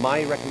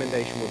 My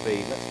recommendation would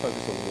be, let's focus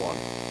on one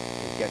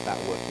and get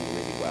that working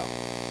really well,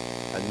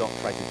 and not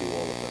try to do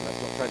all of them. Let's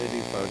not try to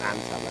do phone and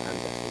tablet and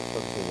desktop. Let's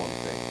focus on one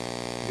thing.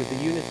 Because the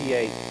Unity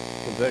 8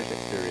 converged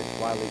experience,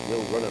 while it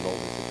will run on all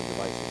these different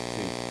devices,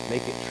 to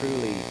make it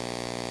truly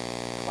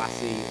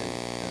classy and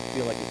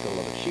feel like it's got a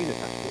lot of sheen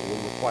attached to it,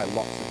 will require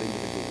lots of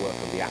individual work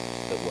on the apps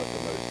that work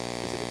on those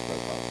specific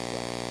profiles as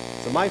well.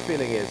 So my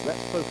feeling is,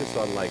 let's focus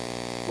on, like,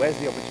 where's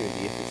the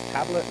opportunity? If it's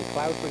tablet and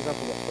cloud, for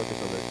example, let's focus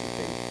on those 2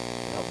 things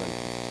and help them to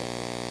be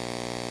successful.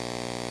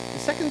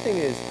 The second thing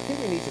is, I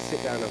think we need to sit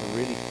down and have a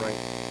really frank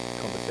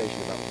conversation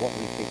about what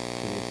we think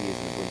community is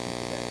in Ubuntu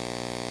today.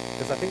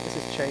 Because I think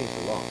this has changed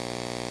a lot.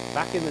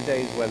 Back in the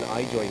days when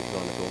I joined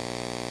Canonical,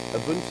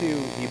 the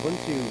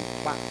Ubuntu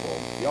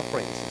platform, the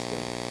operating system,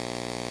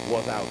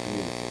 was our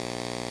community.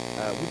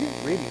 We didn't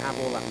really have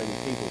all that many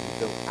people who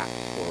built apps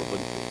for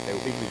Ubuntu. They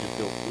were people who just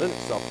built Linux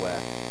software,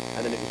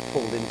 and then it was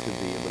pulled into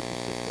the Ubuntu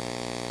system.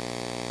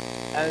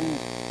 And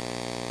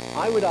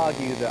I would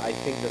argue that I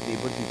think that the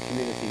Ubuntu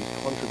community is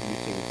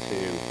contributing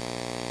to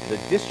the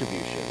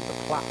distribution, the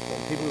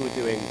platform, people who were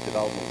doing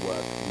development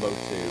work,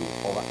 Motu,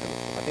 all that kind of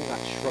stuff. I think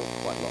that shrunk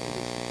quite a lot in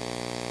recent years.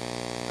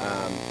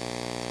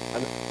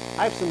 And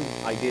I have some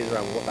ideas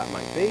around what that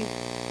might be,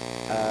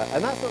 and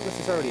that's not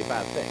necessarily a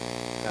bad thing.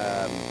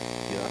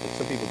 You know, I think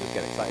some people just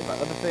get excited about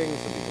other things,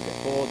 some people get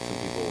bored, some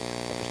people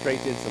are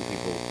frustrated, some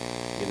people,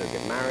 you know,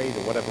 get married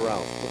or whatever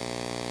else. But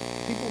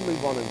people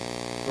move on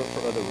for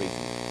other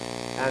reasons.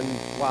 And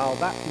while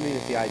that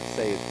community, I'd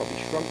say, has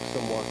probably shrunk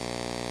somewhat,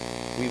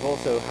 we've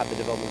also had the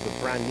development of a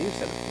brand new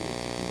set of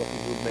communities. We've got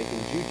people who are making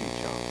Juju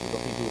charms. We've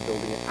got people who are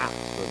building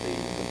apps for the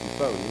Ubuntu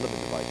phone and other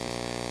devices.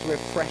 So we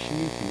have fresh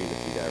new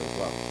community there as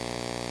well.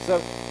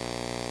 So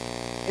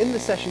in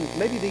the session,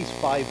 maybe these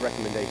 5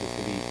 recommendations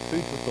can be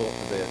food for thought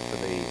for the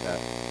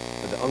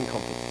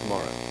unconference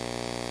tomorrow.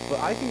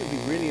 But I think it would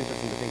be really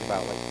interesting to think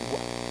about, like,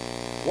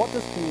 what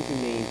does community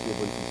mean to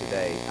Ubuntu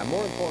today, and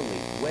more importantly,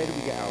 where do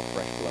we get our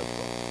fresh blood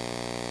from?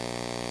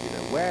 You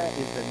know, where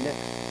is the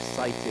next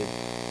excited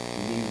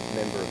new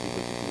member of the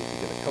Ubuntu community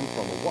going to come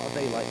from, and what are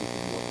they likely to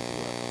be wanting to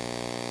work on?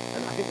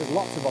 And I think there's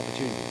lots of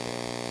opportunities here,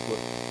 but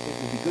it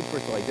would be good for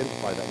us to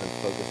identify that and then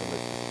focus on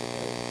those specific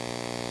areas.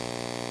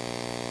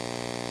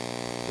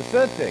 The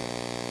third thing,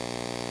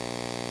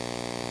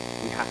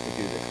 we have to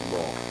do this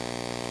more.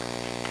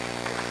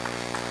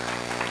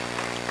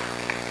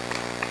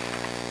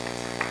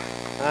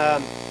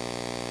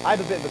 I have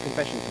a bit of a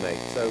confession to make.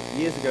 So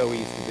years ago we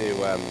used to do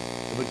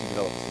Ubuntu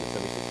development summits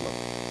every 6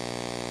 months.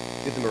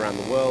 Did them around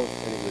the world,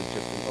 and it was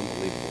just an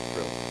unbelievable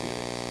thrill to do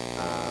this.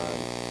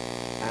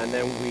 And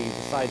then we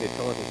decided,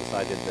 Canonical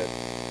decided that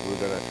we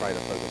were going to try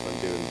to focus on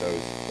doing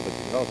those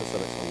Ubuntu Developer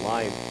Summits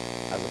online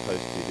as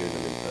opposed to doing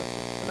them in person.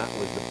 And that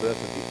was the birth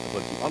of the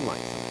Ubuntu Online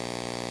Summit.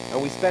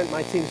 And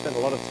my team spent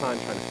a lot of time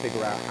trying to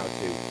figure out how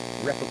to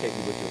replicate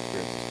the Ubuntu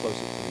experience as close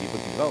to the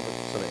Ubuntu Developer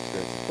Summit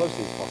experience as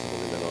closely as possible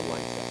in an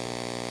online setting.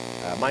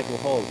 Michael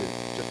Hall did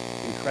just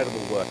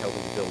incredible work helping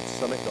to build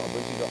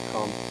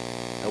summit.ubuntu.com,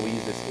 and we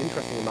use this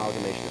interesting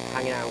amalgamation of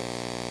Hangouts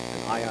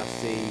and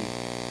IRC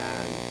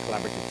and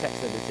collaborative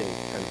text editing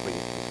to kind of bring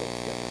this all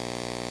together.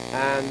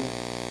 And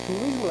to a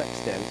reasonable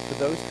extent, for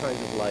those kinds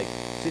of like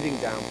sitting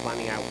down,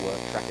 planning out work,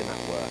 tracking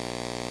that work,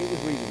 it was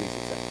reasonably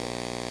successful.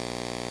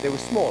 They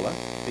were smaller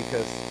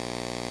because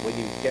when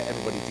you get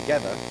everybody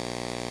together,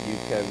 you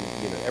can,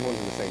 everyone's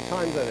in the same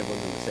time zone,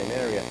 everyone's in the same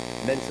area,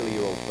 mentally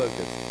you're all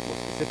focused more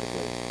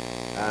specifically.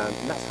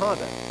 And that's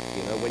harder,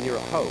 when you're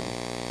at home,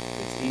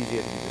 it's easier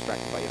to be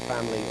distracted by your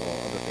family or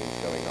other things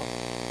going on.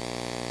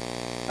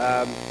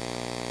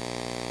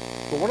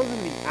 But one of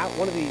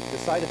the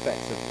side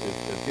effects of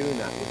doing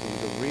that was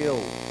there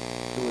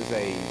was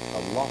a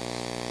loss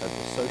of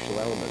the social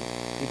element.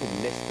 People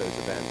missed those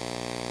events,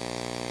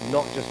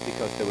 not just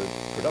because they were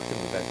productive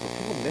events, but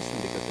people missed them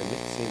because they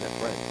missed seeing their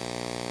friends.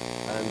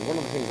 And one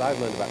of the things I've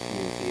learned about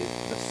community is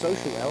the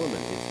social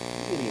element is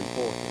really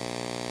important.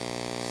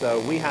 So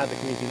we had the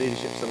Community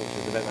Leadership Summit,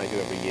 which is an event I do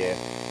every year,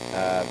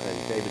 and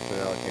David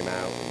Flanella came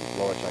out, and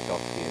Laura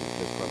Tchaikovsky, and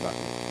Liz Cronbach,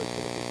 and a bunch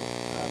of other people.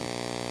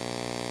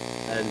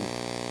 And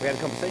we had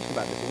a conversation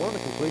about this, and one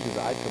of the conclusions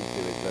that I'd come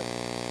to is that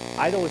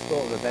I'd always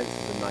thought of events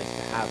as a nice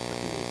to have for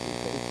community,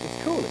 but it's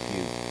cool if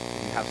you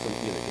have some,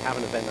 if you have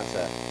an event that's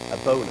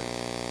a bonus.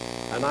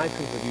 And I've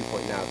come to the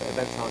viewpoint now that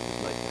events aren't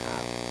just nice to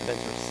have,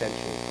 events are an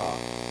essential part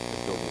of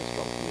building a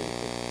strong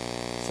community.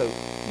 So,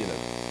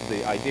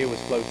 the idea was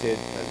floated,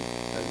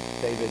 and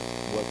David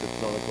worked with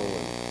Canonical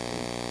and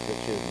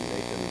Richard and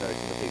Nathan and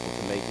various other people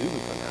to make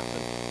UbuCon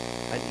happen.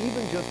 And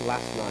even just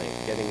last night,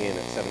 getting in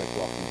at 7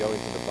 o'clock and going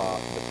to the bar,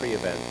 to the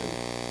pre-event, and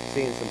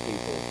seeing some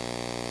people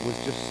was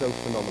just so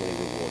phenomenally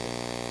rewarding.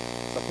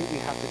 So I think we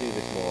have to do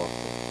this more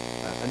often.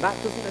 And that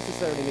doesn't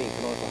necessarily mean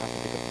Canonical has to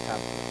pick up the tab.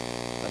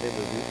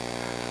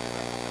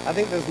 I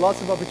think there's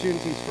lots of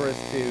opportunities for us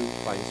to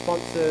find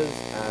sponsors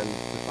and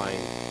to find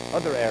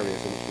other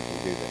areas in which we can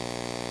do this.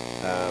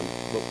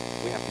 But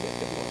we have to get a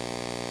bit more.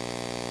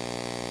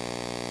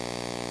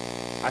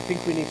 I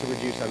think we need to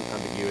reduce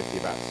ambiguity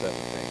about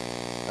certain things.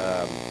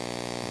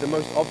 The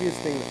most obvious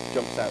thing that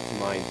jumps out to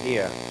mind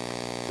here,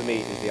 to me,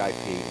 is the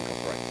IP and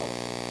copyright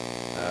policy.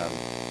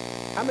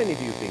 How many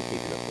of you have been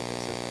keeping up with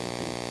this?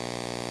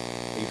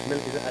 Are you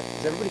familiar?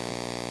 Is everybody?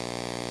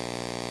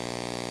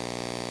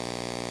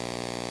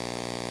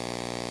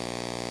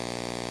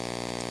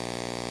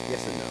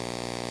 Yes and no.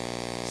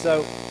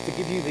 So, to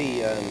give you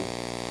the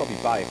probably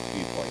biased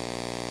viewpoint,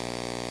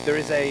 there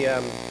is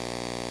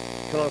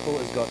Canonical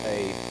has got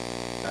a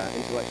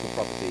intellectual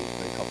property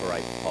and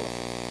copyright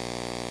policy.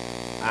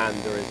 And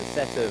there is a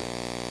set of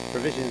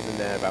provisions in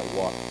there about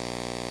what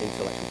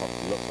intellectual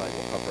property looks like,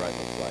 what copyright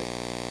looks like.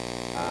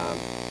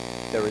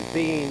 There has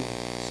been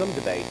some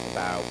debate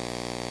about,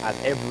 as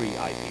every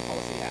IP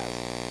policy has,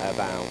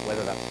 about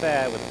whether that's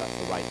fair, whether that's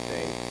the right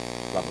thing,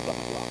 blah, blah, blah,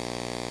 blah, blah.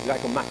 There's a guy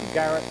called Matthew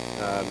Garrett,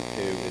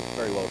 who is a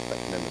very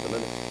well-respected member of the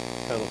Linux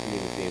kernel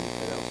community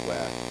and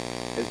elsewhere,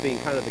 has been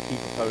kind of the key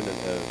proponent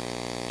of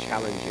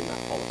challenging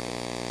that policy.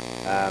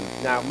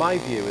 Now, my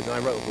view is, and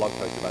I wrote a blog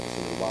post about this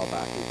a little while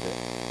back, is that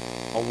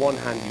on one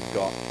hand you've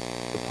got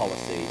the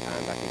policy,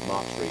 and I think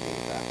Mark's reading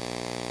of that,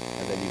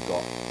 and then you've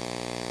got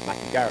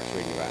Matthew Garrett's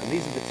reading of that, and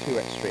these are the two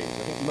extremes.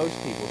 I think most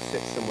people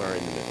sit somewhere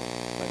in the middle.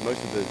 Like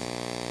most of us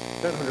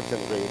don't 100%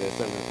 agree with this,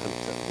 don't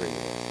 100% agree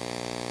with this.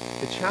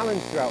 The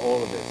challenge throughout all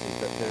of this is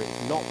that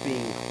it's not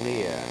being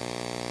clear.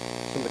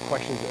 Some of the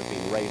questions that have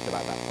been raised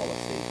about that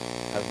policy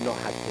have not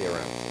had clear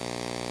answers.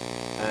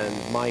 And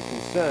my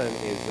concern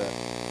is that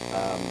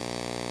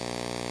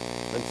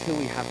until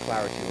we have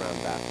clarity around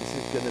that, this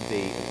is going to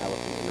be an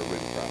elephant in the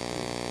room for our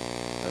community.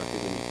 And I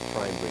think we need to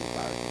try and bring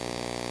clarity.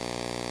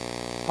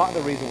 Part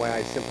of the reason why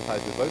I sympathize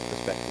with both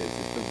perspectives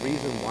is the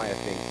reason why I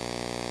think,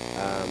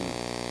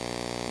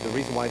 the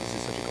reason why this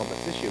is such a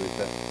complex issue is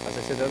that, as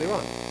I said earlier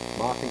on,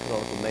 Mark and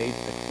Canonical made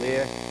a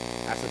clear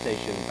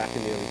assertion back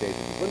in the early days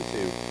of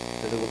Ubuntu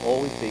that there will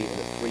always be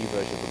a free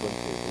version of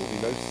Ubuntu. There will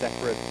be no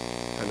separate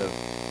kind of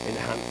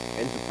enhanced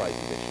enterprise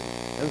edition.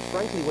 And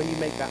frankly, when you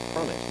make that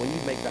promise, when you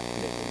make that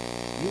commitment,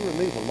 you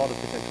remove a lot of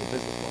potential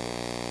business models,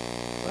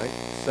 right?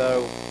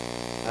 So,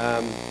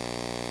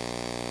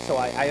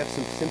 I have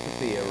some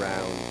sympathy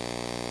around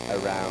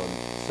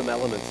some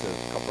elements of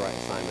copyright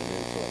assignment and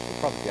intellectual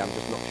property. I'm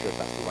just not sure if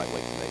that's the right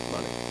way to make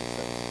money in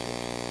certain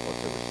situations or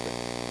to restrict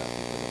people in other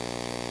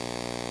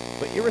situations.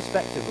 But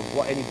irrespective of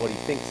what anybody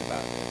thinks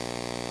about this,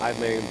 I have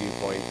my own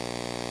viewpoint,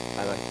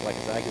 and like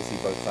I said, I can see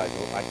both sides.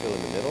 I feel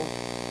in the middle.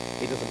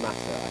 It doesn't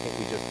matter. I think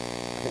we should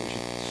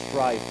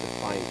strive to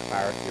find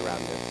clarity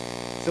around this.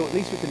 So at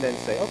least we can then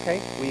say, okay,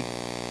 we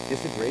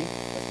disagree,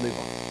 let's move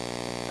on.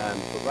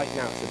 But right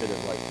now it's a bit of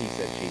like he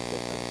said, she said.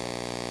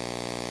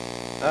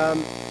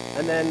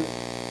 And then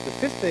the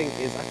fifth thing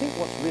is, I think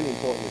what's really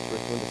important is for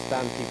us to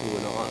understand people who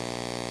are not us.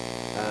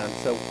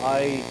 So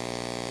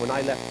when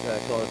I left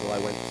Canonical, I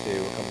went to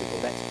a company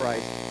called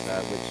XPrize,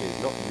 which is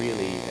not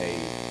really a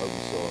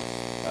open source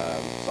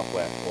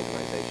software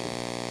organization,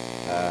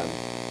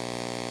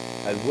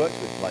 and worked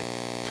with like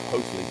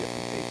totally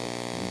different people,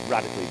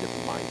 radically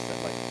different mindset.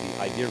 Like the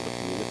idea of a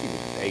community was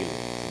just alien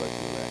to most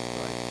of the rest,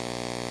 right?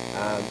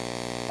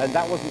 And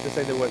that wasn't to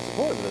say they weren't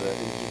supportive of it;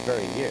 it was just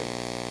very new.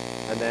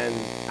 And then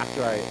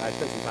after I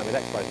spent some time with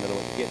XPrize, and then I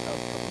went to GitHub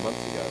a couple of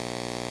months ago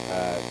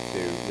to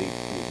lead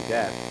community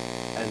dev,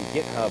 and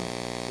GitHub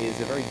is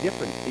a very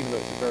different, even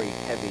though it's a very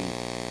heavy,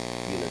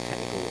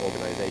 technical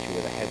organization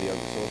with a heavy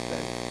open source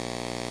bent,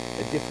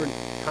 a different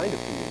kind of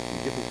community,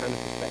 different kind of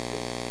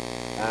perspective.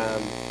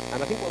 And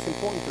I think what's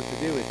important for us to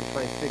do is to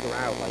try and figure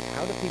out, like,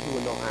 how do people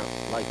who are not out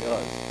like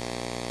us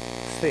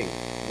think?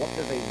 What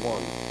do they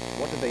want?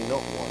 What do they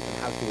not want? And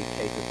how can we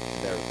cater to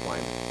their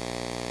requirements?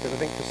 Because I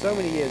think for so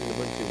many years in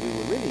Ubuntu, we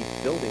were really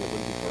building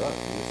Ubuntu for us.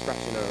 We were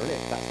scratching our own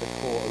itch. That's the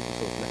core open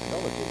source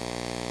methodology.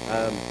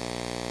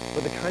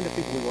 But the kind of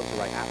people we want to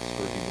write apps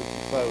for a Ubuntu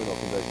phone or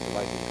conversion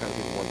devices, the kind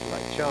of people who want to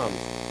write charms,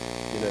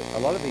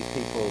 a lot of these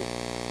people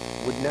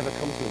would never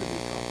come to an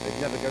UbuCon. They'd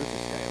never go to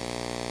scale.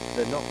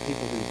 They're not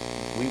people who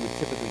we would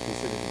typically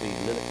consider to be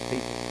Linux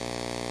people.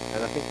 And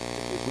I think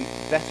if we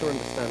better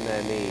understand their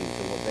needs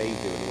and what they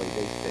do and the way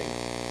they think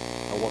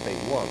and what they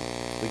want,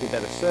 we can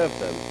better serve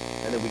them,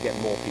 and then we get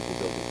more people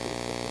building cool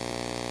stuff.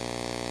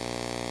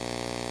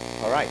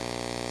 All right,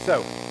 so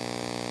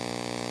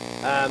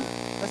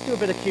let's do a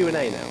bit of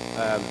Q&A now,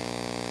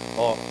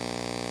 or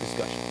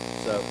discussion.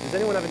 So does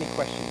anyone have any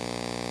questions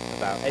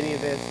about any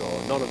of this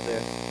or none of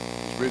this?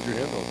 Just raise your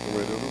hand, I'll come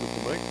right over with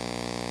the mic.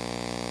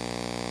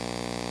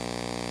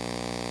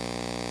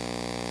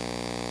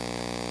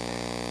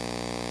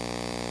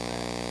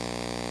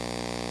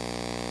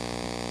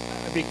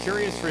 I'd be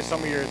curious for some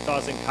of your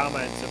thoughts and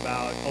comments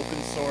about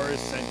open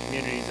source and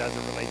communities as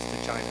it relates to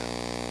China.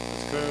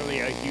 It's clearly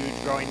a huge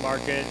growing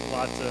market,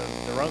 lots of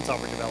their own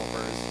software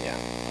developers. Yeah.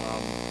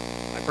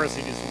 I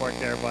personally do some work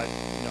there, but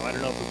I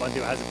don't know if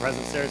Ubuntu has a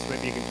presence there, so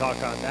maybe you can talk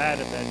on that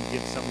and then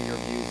give some of your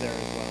views there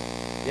as well.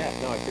 Yeah,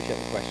 no, I appreciate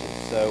the question.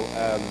 So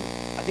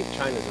I think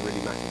China's a really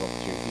massive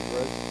opportunity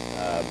for us.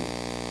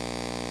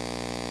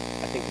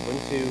 I think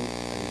Ubuntu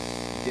has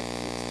dipped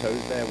its toes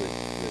there with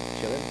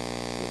Chilin,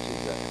 which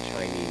is a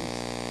Chinese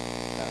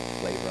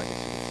flavor, I guess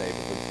you could say, of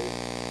Ubuntu.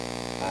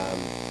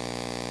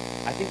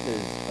 I think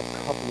there's a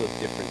couple of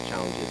different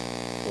challenges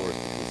for us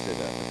to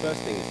consider. The first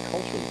thing is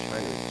culturally,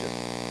 China is just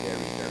very,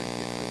 very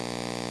different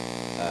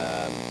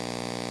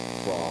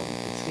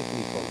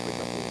particularly from, for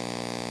example,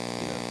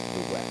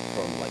 the West,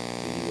 from like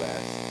the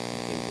US,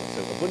 England.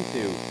 So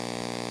Ubuntu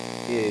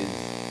is,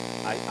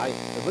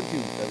 Ubuntu,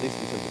 at least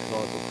in terms of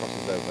Canonical,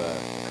 crosses over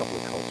a couple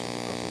of cultures.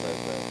 It crosses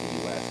over the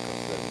US,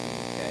 crosses over the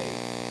UK,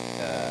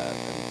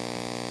 and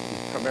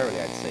it's primarily,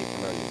 I'd say,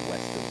 primarily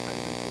Western kind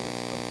of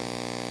influenced company,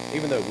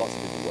 even though lots of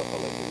people work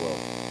all over the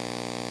world.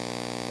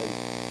 And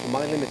for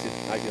my limited,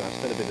 I've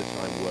spent a bit of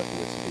time working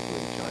with some people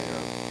in China.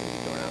 I'm going to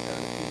be going out there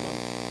in a few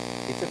months.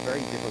 It's a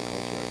very different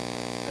culture over there.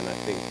 And I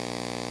think,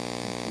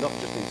 not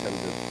just in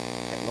terms of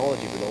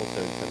technology, but also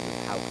in terms of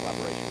how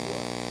collaboration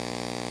works.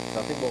 So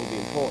I think what would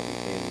be important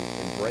in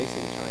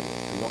embracing China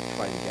is to not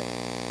try to get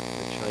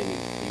the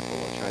Chinese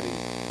people or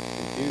Chinese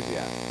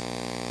enthusiasts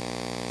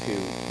to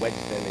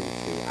wedge them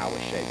into our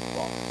shaped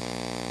box.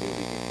 It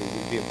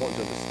would be important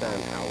to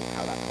understand how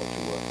that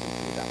culture works and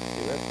to adapt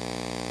to it.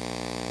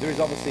 There is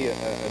obviously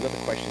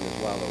another question as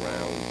well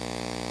around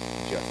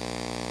just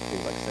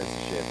things like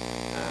censorship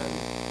and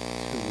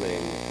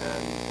tooling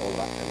and all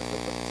that kind of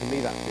stuff. But to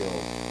me, that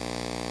feels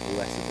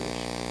less of an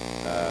issue.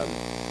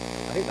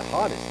 I think the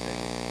hardest thing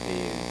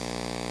is,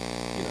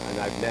 and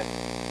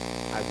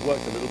I've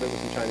worked a little bit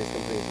with some Chinese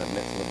companies, and I've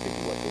met some other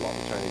people who work a lot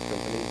with Chinese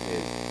companies,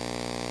 is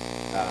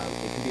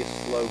it can be a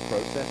slow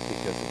process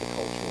because of the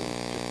cultural,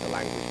 just the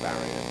language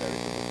barrier and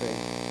various other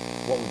things.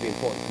 What would be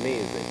important to me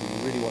is that if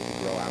we really want to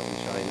grow out in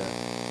China,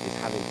 is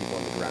having people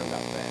on the ground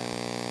out there.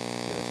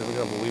 So for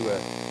example,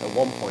 at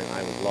one point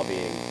I was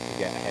lobbying to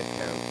get a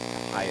headcount to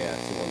hire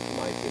someone from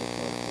my team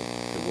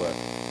to work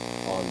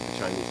on the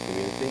Chinese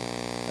community.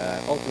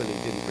 Ultimately,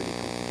 it didn't really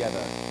come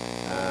together.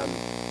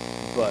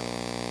 But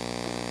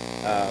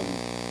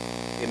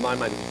in my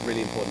mind, it was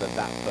really important that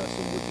that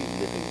person would be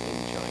living in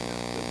China,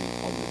 would be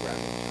on the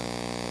ground in China.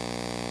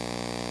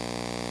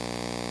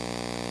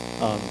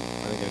 I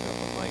think I got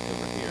the mic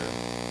over here.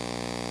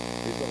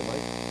 Who's got the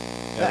mic?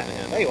 Yeah,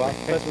 there you are.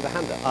 First with a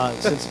hand up.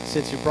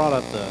 Since you brought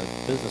up the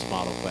business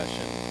model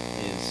question,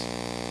 is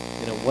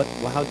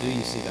how do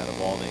you see that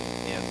evolving,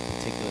 and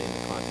particularly in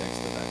the context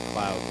of that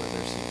cloud where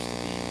there seems to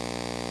be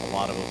a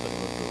lot of open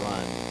room to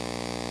run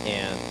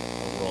and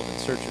a world in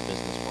search of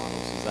business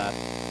models? Is that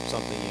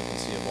something you can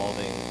see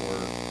evolving, or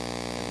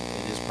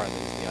it is partly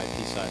the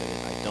IP side of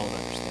it I don't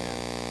understand,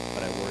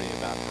 but I worry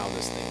about how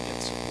this thing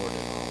gets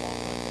supported on a long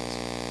run basis.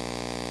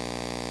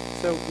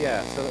 So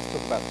let's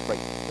talk about,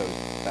 break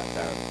that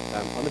down.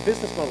 On the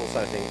business model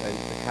side of things, and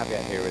the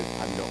caveat here is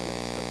I'm not an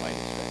expert by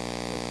any stretch.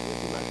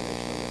 There's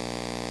imagination on this.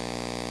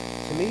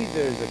 To me,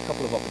 there's a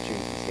couple of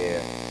opportunities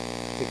here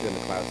particularly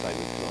on the cloud side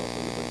with Canonical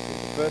and Ubuntu.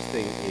 The first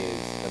thing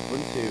is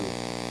Ubuntu,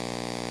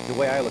 the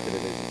way I look at it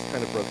is it's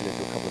kind of broken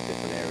into a couple of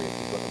different areas.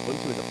 You've got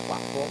Ubuntu as a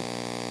platform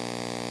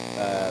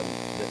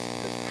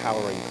that's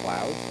powering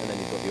clouds, and then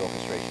you've got the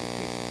orchestration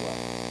piece as well.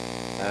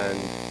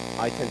 And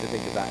I tend to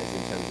think of that as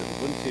in terms of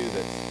Ubuntu,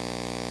 that's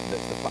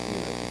the,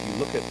 if you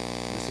look at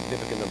the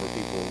significant number of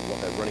people, what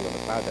they're running on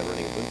the cloud, they're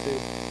running Ubuntu.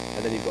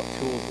 And then you've got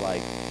tools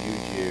like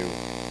Juju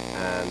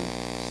and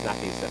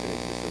Snappy stepping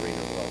into this arena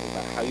as well,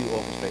 about how you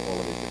orchestrate all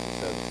of these different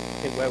services. I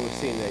think where we've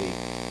seen a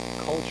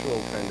cultural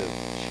kind of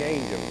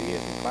change over the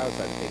years in the cloud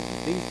side of things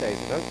is these days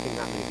I don't think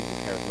that many people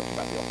care as much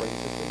about the operating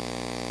system.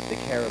 They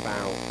care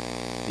about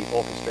the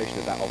orchestration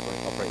of that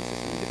operating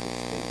system in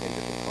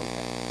different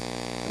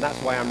contexts. And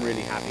that's why I'm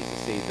really happy to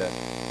see that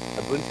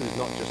Ubuntu is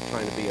not just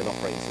trying to be an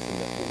operating system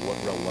that will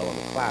run well on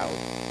the cloud,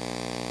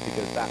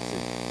 because that's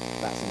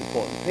an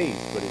important piece,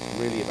 but it's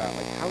really about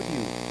like how do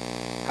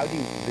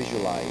you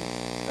visualize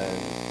and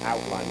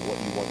outline what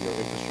you want your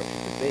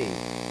infrastructure to be,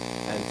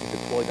 and to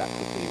deploy that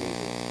quickly and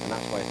easily. And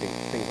that's why I think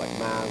things like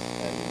Maz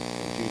and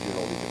Juju and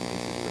all these different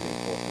pieces are really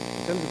important.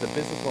 In terms of the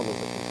business models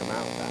that can come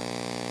out of that,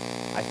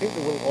 I think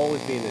there will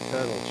always be an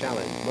eternal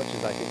challenge, much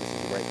as I think this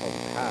is a great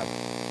problem to have,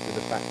 to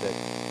the fact that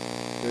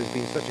there has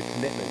been such a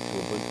commitment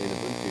to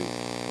Ubuntu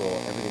for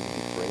everything to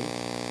be free,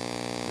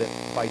 that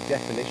by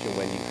definition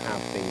when you have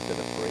things that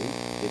are free,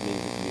 it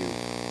means that you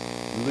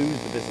lose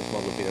the business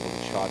model of being able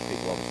to charge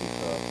people obviously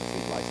for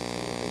seed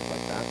licensing and things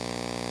like that.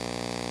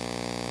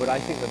 But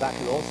I think that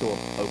can also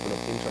open up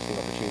interesting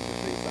opportunities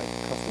for things like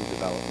custom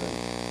development,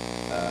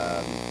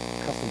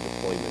 custom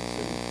deployments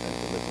and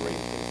delivery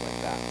and things like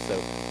that.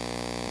 So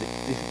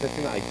the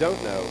thing that I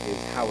don't know is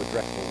how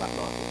addressable that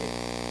market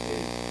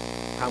is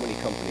how many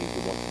companies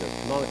would want to go to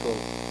Canonical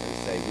and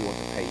say, we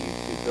want to pay you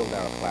to build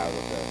our cloud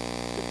or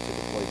to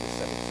deploy this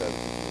set of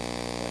services.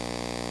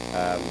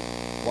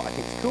 What I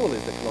think is cool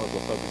is that Canonical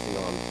are focusing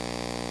on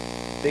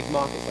big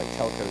markets like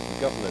telcos and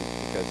government,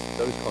 because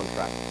those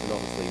contracts can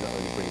obviously not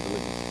only bring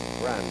validity to the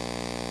brand,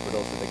 but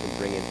also they can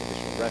bring in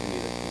additional revenue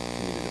that can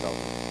continue the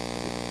development.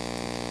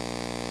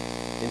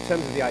 In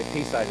terms of the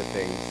IP side of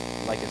things,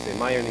 like I say,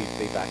 my only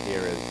feedback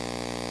here is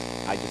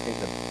I just think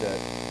that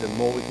the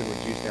more we can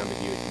reduce the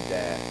ambiguity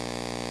there,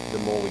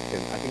 the more we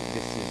can. I think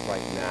this is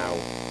right now,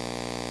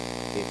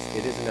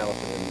 it is an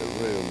elephant in the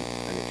room,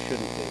 and it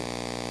shouldn't be.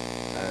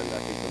 And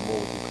I think the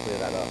more we can clear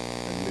that up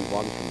and move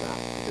on from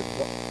that, because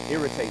what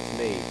irritates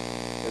me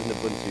as an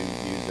Ubuntu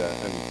user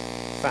and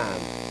fan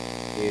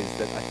is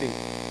that I think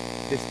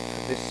this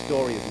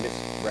story is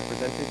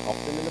misrepresented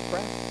often in the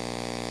press,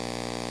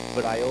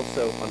 but I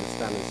also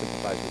understand and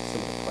sympathize with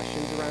some of the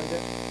questions around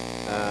it.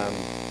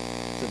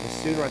 So the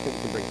sooner I think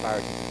we can bring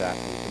clarity to that,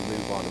 and we can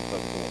move on and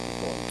focus on what's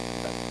important,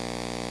 the better.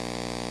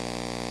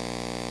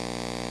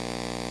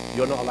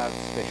 You're not allowed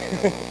to speak.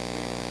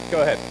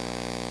 Go ahead.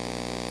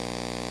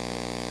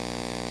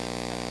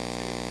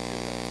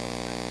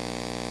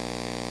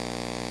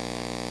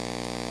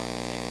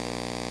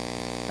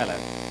 Hello.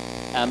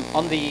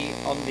 On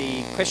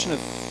the question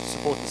of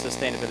support and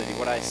sustainability,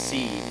 what I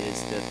see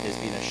is that there's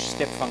been a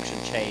step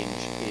function change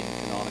in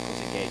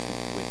Canonical's engagement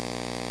with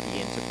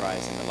the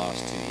enterprise in the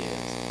last 2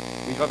 years.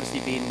 We've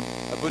obviously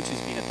Ubuntu's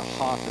been at the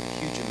heart of a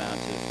huge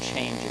amount of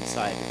change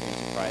inside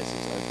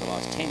enterprises over the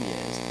last 10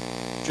 years,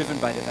 driven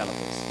by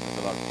developers with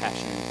a lot of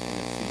passion and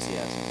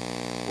enthusiasm.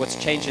 What's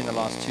changed in the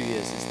last 2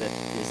 years is that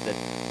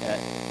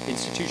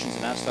institutions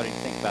are now starting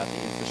to think about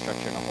the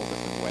infrastructure in a whole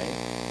different way.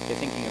 They're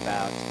thinking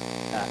about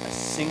a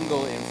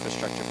single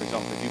infrastructure. For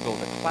example, if you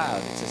build a cloud,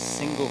 it's a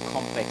single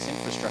complex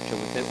infrastructure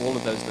with all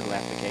of those little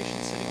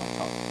applications sitting on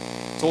top.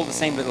 It's all the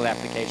same little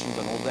applications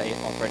on all the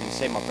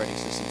same operating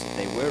systems that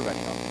they were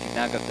running on, but you've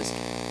now got this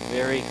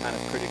very kind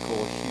of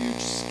critical,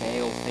 huge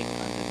scale thing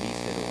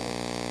underneath it all.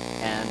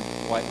 And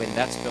when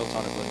that's built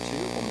on Ubuntu,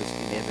 almost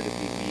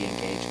inevitably we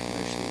engage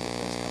commercially with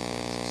those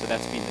companies. So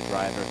that's been the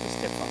driver of the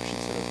step function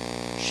sort of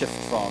shift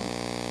from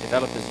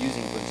developers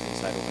using Ubuntu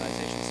inside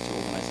organizations to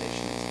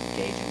organizations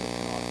engaging with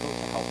Canonical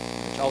to help,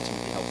 which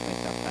ultimately helps make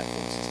that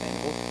platform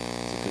sustainable.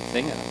 It's a good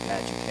thing, and I'm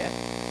glad you care.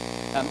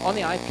 On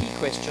the IP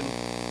question,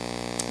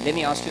 let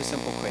me ask you a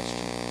simple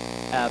question.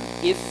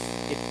 If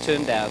it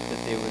turned out that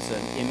there was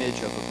an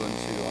image of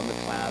Ubuntu on the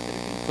cloud that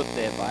had been put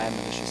there by a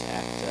malicious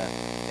actor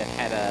that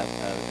had a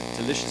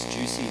delicious,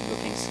 juicy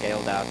looking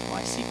scaled out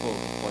MySQL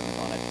deployment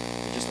on it,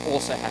 it just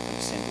also happened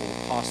to send all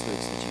the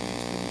passwords that you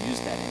used when you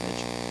used that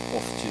image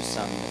off to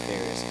some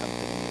nefarious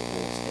company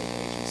or state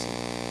agency.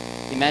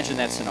 Imagine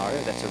that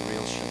scenario. That's a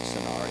real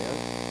scenario.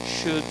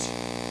 Should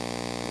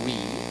we,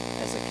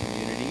 as a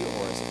community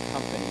or as a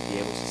company, be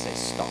able to say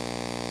stop?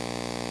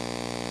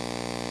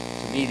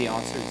 To me, the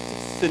answer is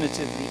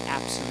definitively,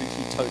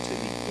 absolutely,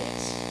 totally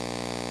yes.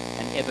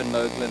 And Evan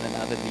Moglen and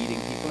other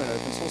leading people in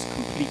open source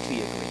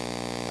completely agree,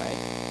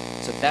 right?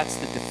 So that's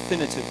the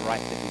definitive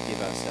right that we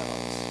give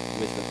ourselves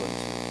with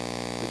Ubuntu,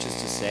 which is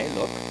to say,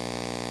 look,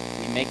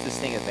 we make this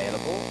thing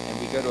available, and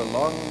we go to a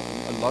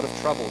lot of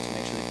trouble to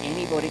make sure that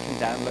anybody can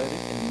download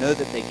it and know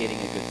that they're getting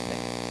a good thing,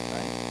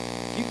 right?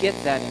 If you get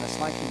that in a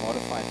slightly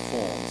modified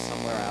form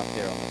somewhere out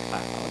there on the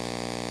cloud,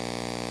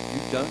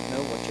 you don't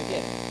know what you're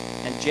getting.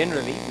 And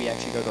generally, we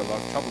actually go to a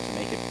lot of trouble to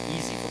make it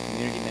easy for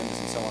community members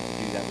and so on to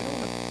do that. We don't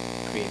want to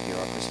create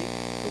bureaucracy,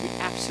 but we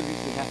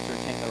absolutely have to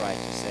retain the right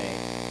to say,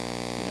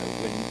 you know,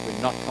 when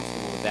we're not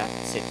comfortable with that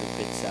set of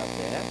bits out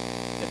there,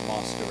 that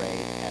master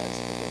raid has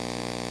a go-to.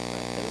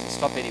 Right? That doesn't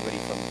stop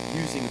anybody from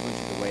using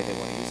Ubuntu the way they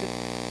want to use it,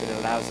 but it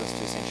allows us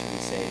to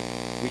essentially say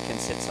we can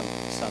set we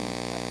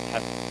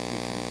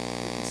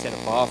can set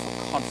a bar for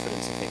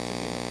confidence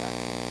effectively in the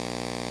platform.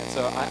 And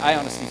so I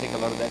honestly think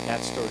a lot of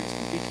that story is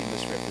completely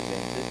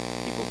misrepresented.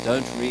 People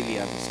don't really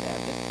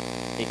understand it.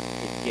 It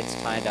gets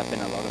tied up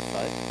in a lot of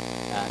FUD.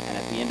 And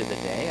at the end of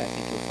the day, I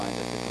think you'll find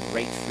that the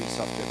great free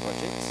software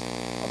projects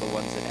are the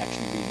ones that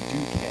actually really do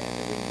care,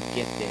 that when you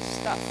get their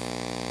stuff,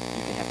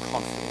 you can have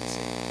confidence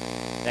in it.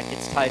 That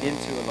gets tied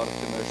into a lot of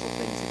commercial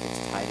things. It gets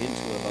tied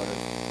into a lot of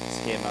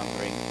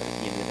scaremongering. But at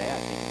the end of the day, I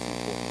think it's an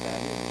important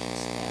value and we should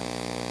stand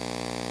for it.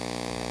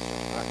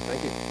 All right,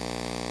 thank you.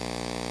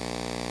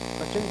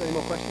 Questions? Any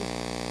more questions?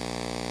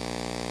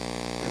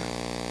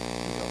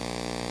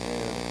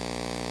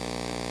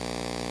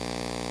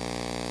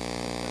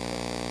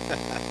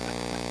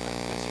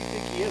 Does he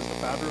think he is the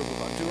founder of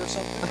Ubuntu or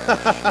something?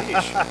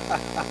 Sheesh.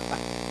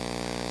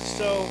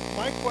 So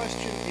my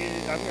question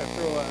is, I'm going to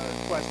throw a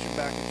question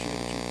back at you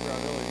that you threw out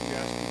earlier. You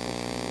asked people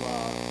to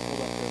hold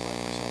up their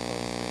Microsoft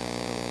phones if they have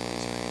one of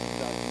those.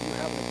 And do you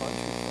have an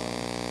Ubuntu phone?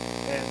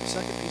 And the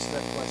second piece of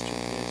that question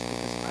is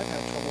because I've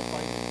had trouble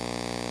finding it.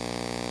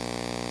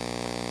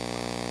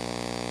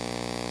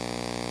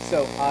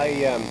 So I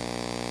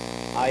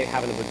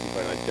have an Ubuntu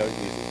phone. I don't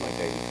use it as my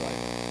daily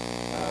driver.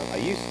 I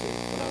used to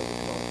when I was at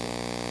Canonical.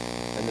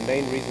 And the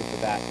main reason for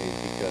that is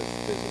because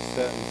there's a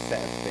certain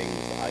set of things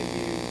that I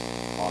use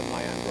on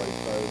my Android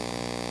phone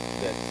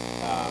that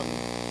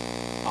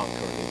aren't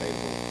currently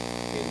available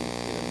in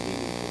a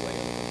meaningful way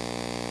on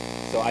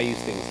Ubuntu. So I use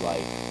things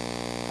like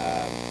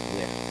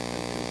Lyft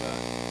and Uber,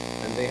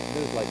 and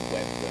there's like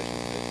web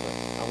versions of it, but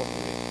I want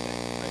the Lyft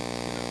thing.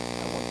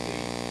 I want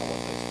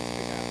those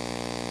specific apps.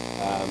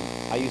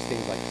 I use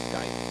things like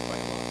Skype quite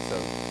a lot. So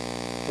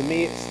for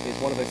me, it's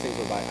one of those things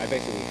where I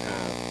basically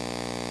have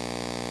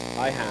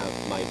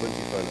my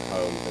Ubuntu phone at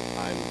home that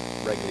I'm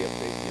regularly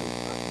updating.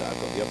 I've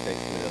got the updates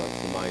coming in onto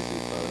the Maizu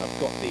phone. I've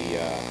got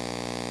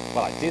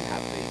well, I did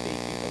have the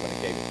BQ phone, but I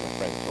gave it to my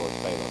friend George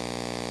Baylor.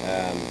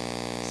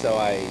 So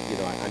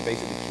I'm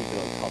basically keeping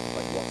on top of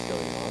like what's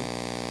going on.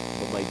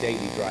 But my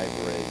daily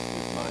driver is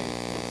mine.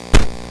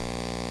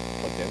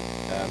 Plugged in.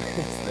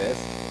 It's this.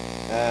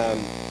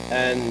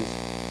 And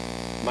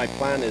my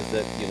plan is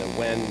that,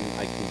 when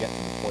I can get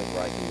to the point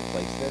where I can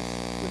replace this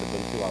with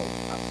Ubuntu, I'll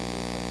absolutely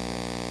replace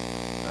it.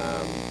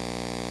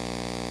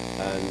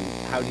 And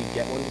how do you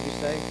get one, did you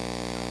say?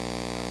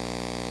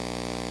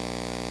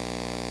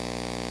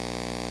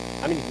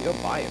 I mean, you can go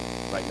buy it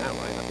right now,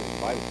 right? I think you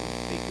can buy it from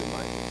BQ and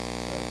Maizu.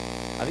 So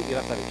I think you'd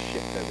have to have it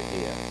shipped over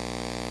here.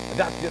 And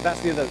that's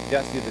the other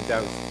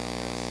downside.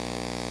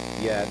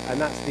 Yeah,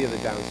 and that's the other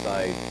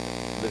downside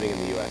living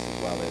in the US as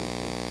well. Is,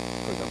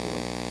 for example,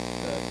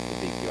 the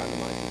BQ and the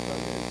Maizu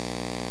phone is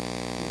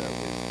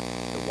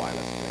the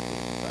wireless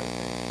connectivity side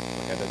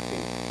of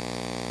things.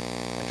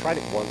 Like I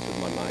tried it once with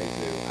my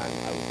Maizu and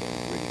I was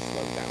getting really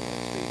slowed down on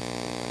speed and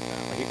things like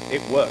that. Like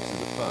it works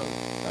as a phone.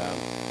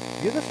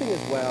 The other thing as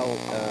well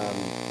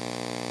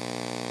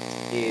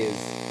is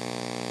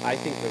I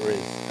think there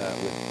is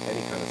with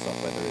any kind of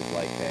software there is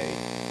like a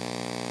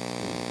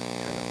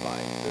kind of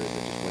vibe. There is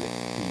just when it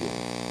feels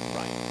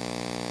right.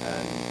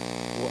 And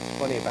what's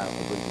funny about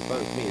Ubuntu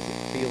phone to me is it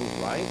feels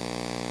right.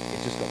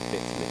 It's just got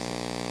bits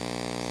missing.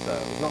 So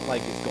it's not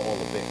like it's got all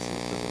the bits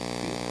and it doesn't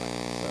feel right.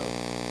 So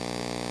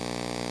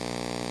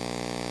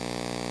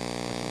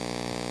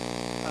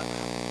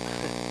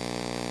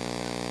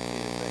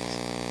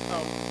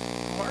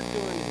Mark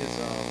during his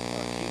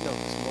keynote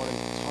this morning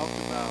talked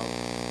about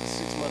the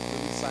 6-month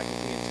release cycle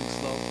being too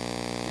slow.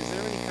 Is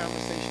there any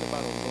conversation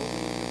about a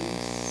rolling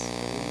release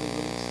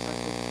type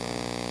of?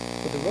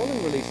 But the rolling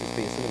release has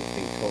been something that's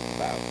been talked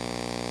about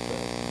for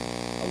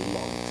a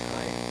long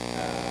time.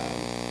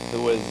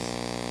 There was,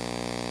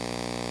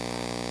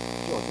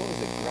 George, what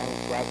was it?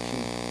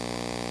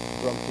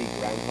 Grumpy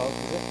Groundhog,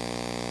 was it?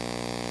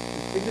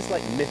 There's been this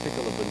like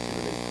mythical Ubuntu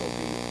release called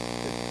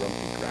the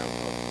Grumpy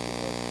Groundhog,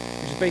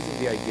 which is basically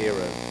the idea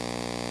of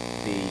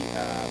I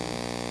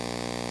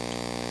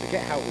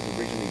forget how it was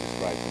originally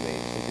described to me,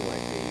 something like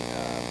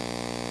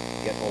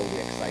get all the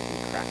exciting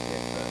crap in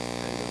it first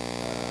kind of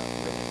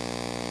release.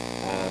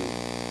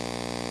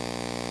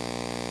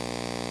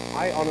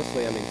 I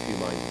honestly am in two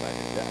minds about it.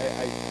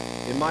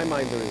 In my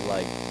mind there is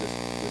like this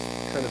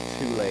kind of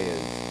two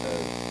layers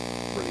of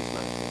release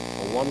management.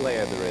 On one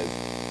layer there is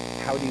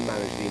how do you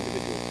manage the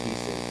individual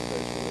pieces of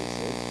those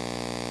releases,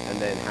 and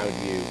then how do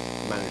you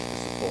manage the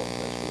support of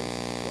those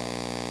releases as well.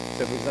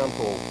 So for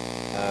example,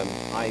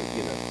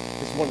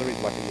 this is one of the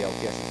reasons why I think the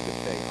LTS is a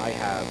good thing. I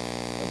have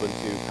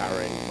Ubuntu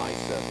powering my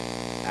service,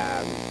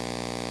 and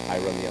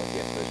I run the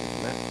LTS version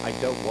from there. I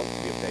don't want to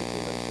be updating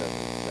those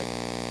servers.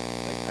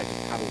 I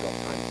just haven't got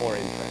time or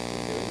interest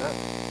in doing that.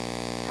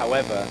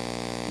 However,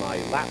 my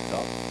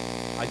laptop,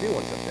 I do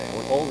want to update. I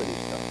want all the new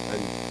stuff.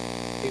 And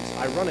it's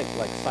ironic,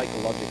 like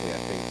psychologically,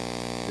 I think,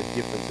 the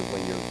difference of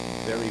when you're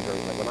very,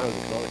 like when I was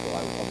at Canonical,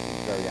 I was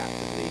obviously very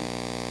actively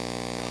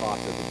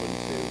part of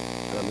Ubuntu,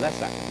 and I'm less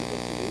active in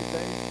Ubuntu these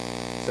days.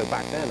 So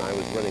back then, I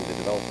was running the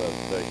developer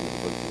version of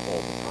Ubuntu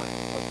all the time.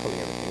 I was pulling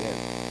everything in.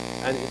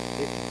 And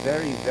it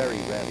very, very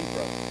rarely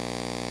broke.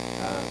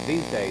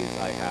 These days,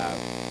 I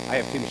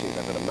have two machines.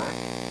 I've got a Mac,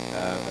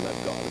 and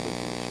I've got an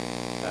Ubuntu machine.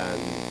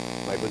 And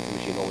my Ubuntu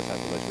machine always has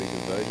the most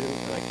recent version,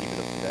 and I keep it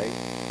up to date.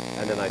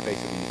 And then I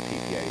basically use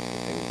PPAs for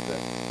things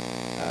that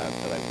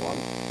I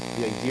want.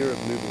 The idea of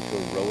moving to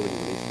a rolling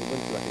release of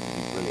Ubuntu, I think, would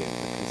be brilliant.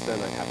 The concern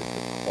I have is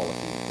the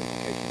quality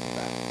implications of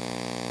that.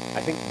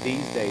 I think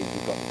these days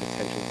we've got the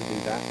potential to do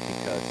that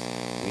because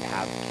we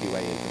have QA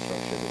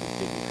infrastructure that we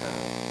didn't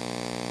have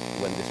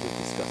when this was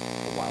discussed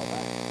a while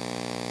back.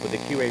 But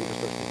the QA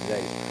infrastructure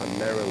today is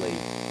primarily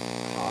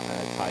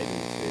tied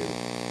into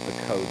the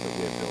code that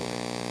we're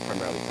building,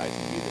 primarily tied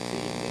to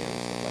Unity and Near and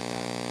stuff like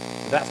that.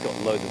 So that's got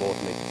loads of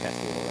automated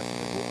testing and all the rest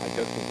of it. But I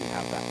don't think we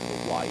have that for the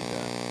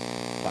wider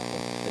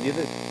platform. And the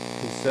other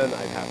concern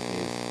that I have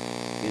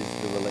is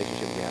the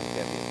relationship we have with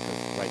Debian. Because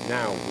right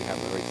now we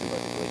have a very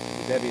symbiotic relationship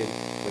with Debian.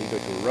 When you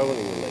go to a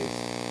rolling release,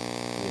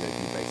 you know,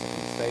 do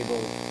basically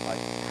stable.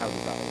 Like, how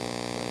does that work?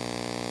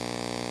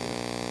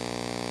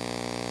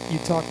 You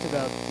talked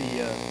about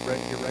your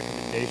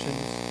recommendations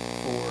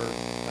for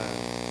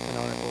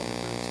Canonical and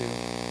Ubuntu,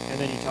 and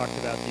then you talked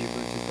about the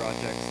Ubuntu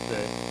projects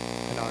that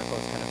Canonical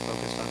is kind of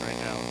focused on right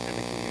now, and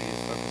the community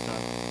is focused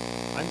on.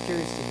 I'm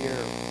curious to hear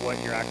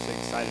what you're actually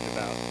excited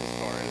about as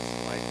far as,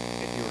 like,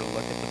 if you were to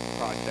look at the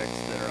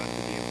projects that are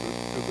under the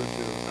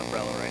Ubuntu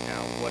umbrella right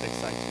now, what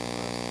excites you the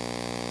most?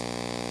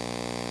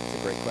 That's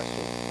a great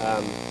question.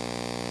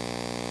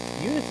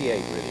 Unity 8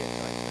 really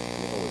excites me,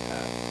 and it always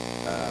has.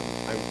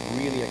 I'm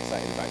really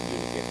excited about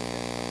Unity 8 for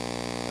desktop.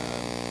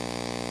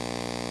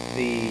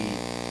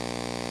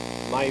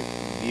 My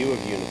view of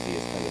Unity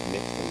is kind of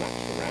mixed and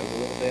matched around a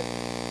little bit,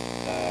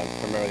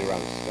 primarily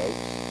around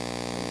scopes.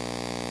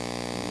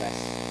 I'm less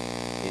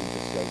into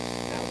scopes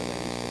now than I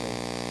used to be.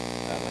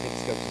 I think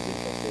scopes is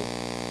interesting,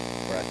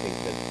 where I think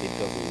that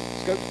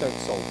scopes don't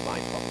solve my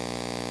problems.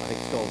 I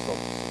think scopes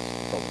solve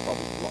the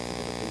problems of lots of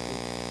other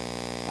people.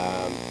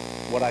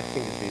 What I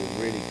think has been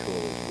really cool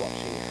is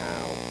watching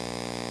how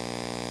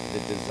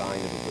the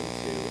design of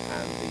Ubuntu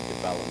and the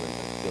development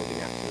of building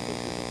apps in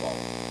Ubuntu has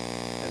evolved,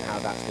 and how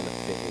that's going to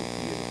fit into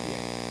Unity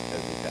 8 as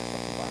a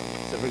desktop environment.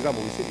 So for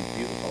example, we see these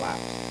beautiful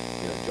apps.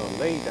 You know, John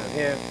Lee down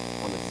here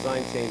on the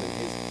design team and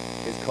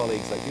his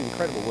colleagues like do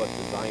incredible work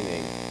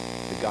designing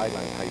the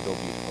guidelines of how you build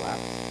beautiful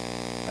apps.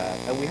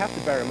 And we have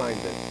to bear in mind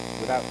that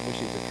without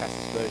wishing to cast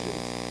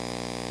aspersions,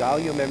 dial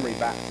your memory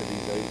back to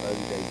these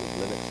early days of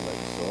Linux and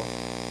open source.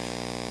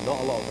 Not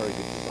a lot of very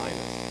good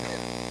designers.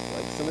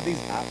 Like, some of these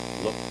apps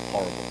look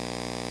horrible.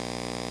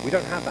 We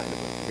don't have that in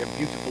Ubuntu. We have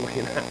beautiful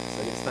looking apps,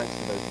 and it's thanks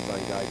to those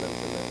design guidelines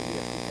and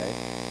the SDK.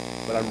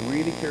 But I'm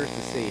really curious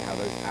to see how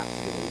those apps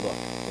are going to look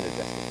in a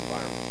desktop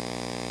environment.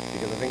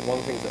 Because I think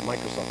one of the things that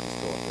Microsoft has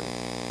taught us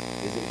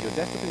is that if your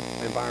desktop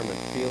environment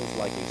feels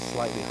like a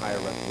slightly higher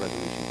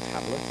resolution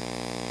tablet,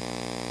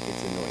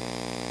 it's annoying.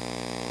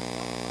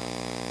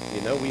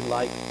 You know, we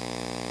like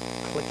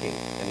clicking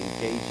and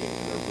engaging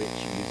in a rich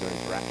user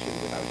interaction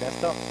with our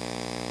desktops,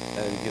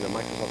 and you know,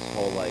 Microsoft's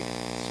whole like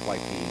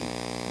spiky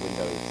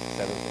Windows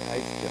 7,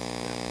 it's just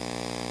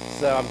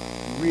so I'm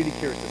really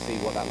curious to see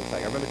what that looks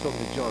like. I remember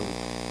talking to John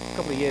a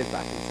couple of years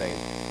back and saying,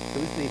 so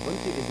is the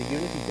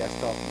Unity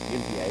desktop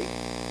Unity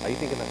 8? Are you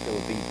thinking that's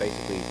going to be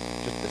basically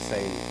just the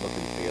same look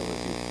and feel as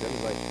Unity 7?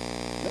 It's like,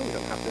 no, we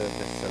don't have to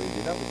necessarily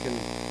do that.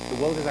 The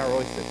world is our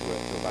oyster to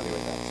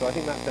evaluate that. So I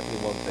think that's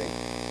definitely one thing.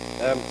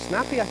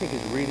 Snappy, I think,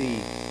 is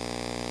really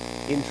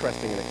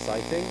interesting and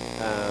exciting.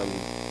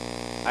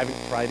 I haven't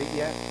tried it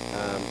yet,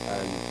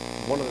 and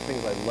one of the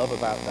things I love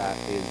about that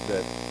is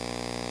that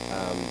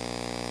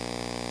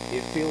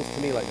it feels to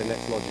me like the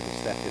next logical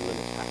step in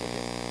Linux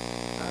packaging.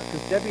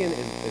 Because Debian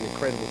is an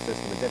incredible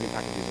system, and Debian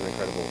packages are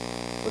incredible,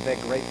 but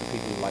they're great for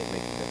people who like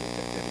making Debian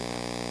packages.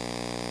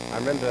 I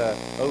remember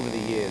over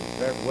the years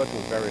working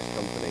with various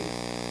companies,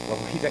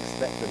 well, we'd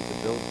expect them to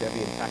build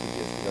Debian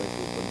packages to go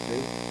into Ubuntu,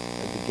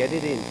 and to get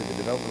it into the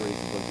development release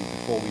of Ubuntu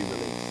before we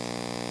released.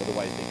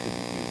 Otherwise, they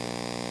couldn't use it.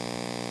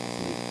 It's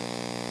ludicrous.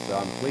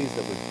 So I'm pleased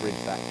that we've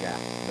bridged that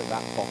gap,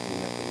 that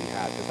bottleneck that we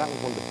had, because that was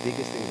one of the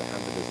biggest things that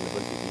hampered us in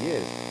Ubuntu for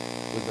years,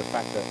 was the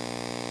fact that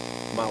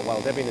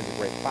while Debian is a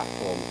great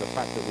platform, the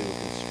fact that we were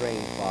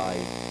constrained by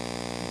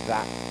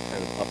that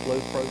kind of upload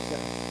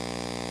process,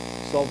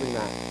 solving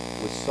that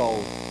was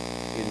solved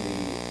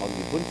on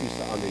the Ubuntu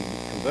side, on the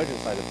convergence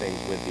side of things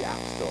with the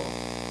App Store.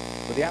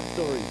 But the App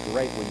Store is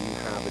great when you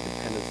have a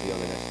dependency on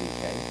an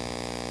SDK.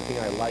 The thing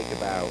I like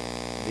about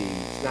the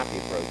Snappy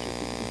approach is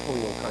that you can pull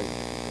in all kinds of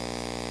different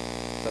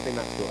things. So I think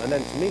that's cool. And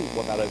then to me,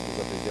 what that opens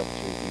up is the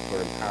opportunity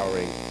for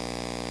empowering,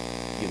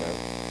 you know,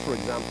 for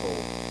example,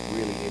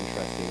 really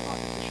interesting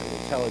artificial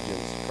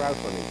intelligence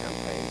crowdfunding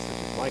campaigns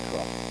such as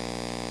Mycroft,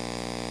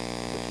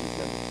 which we've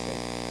never seen,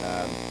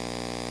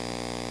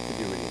 to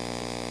be really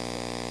interesting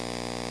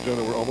stuff.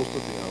 Jono, we're almost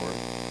at the hour.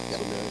 Yep.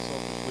 So may I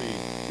selfishly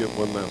get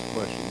one last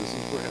question? This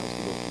is perhaps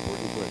the most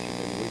important question,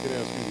 and we can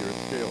ask you here at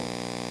scale.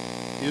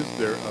 Is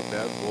there a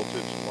bad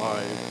voltage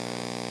live?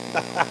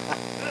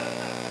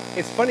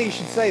 It's funny you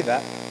should say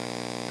that.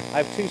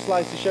 I have 2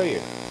 slides to show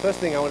you. First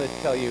thing I want to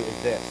tell you is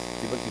this,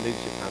 the Ubuntu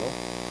Leadership Panel.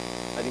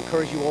 I'd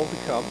encourage you all to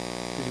come,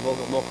 because you've all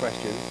got more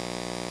questions.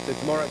 So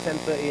tomorrow at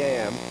 10:30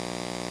 a.m.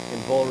 in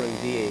Ballroom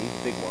DE,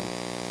 the big one,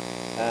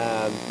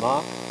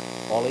 Mark,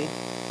 Ollie,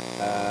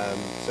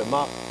 so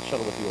Mark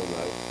Shuttleworth you all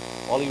know.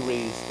 Ollie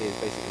Rees is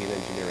basically an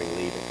engineering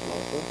lead at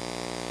Canonical.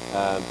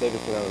 David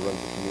Canano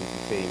runs the community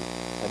team,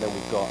 and then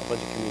we've got a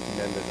bunch of community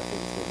members. I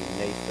think it's going to be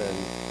Nathan,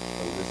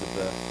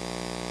 Elizabeth,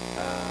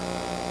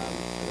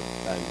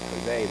 and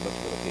Jose, a bunch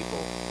of other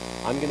people.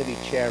 I'm going to be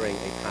chairing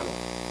a panel,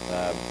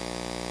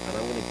 and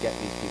I'm going to get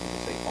these people to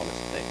say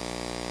honest things.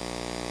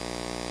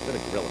 I'm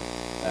going to grill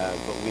them,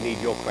 but we need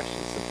your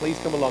questions, so please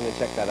come along and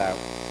check that out.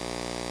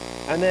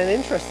 And then,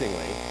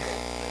 interestingly,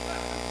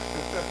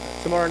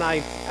 tomorrow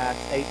night at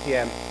 8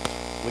 p.m.,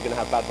 we're going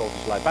to have Bad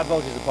Voltage Live. Bad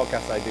Voltage is a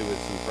podcast I do with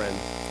some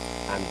friends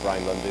and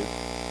Brian Lundu.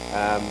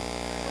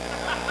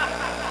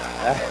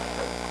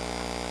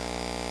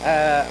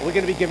 We're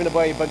going to be giving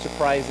away a bunch of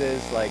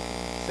prizes like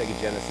Sega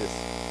Genesis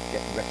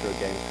Retro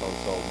Games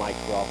Console,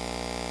 Mycroft,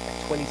 a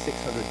 $2,600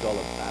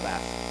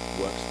 badass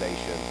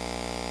workstation,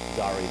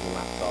 Zari's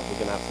laptop.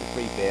 We're going to have some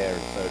free beer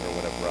and soda and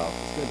whatever else.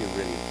 It's going to be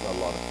really a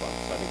lot of fun,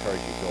 so I'd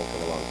encourage you to all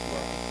come along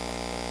tomorrow.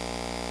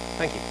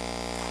 Thank you.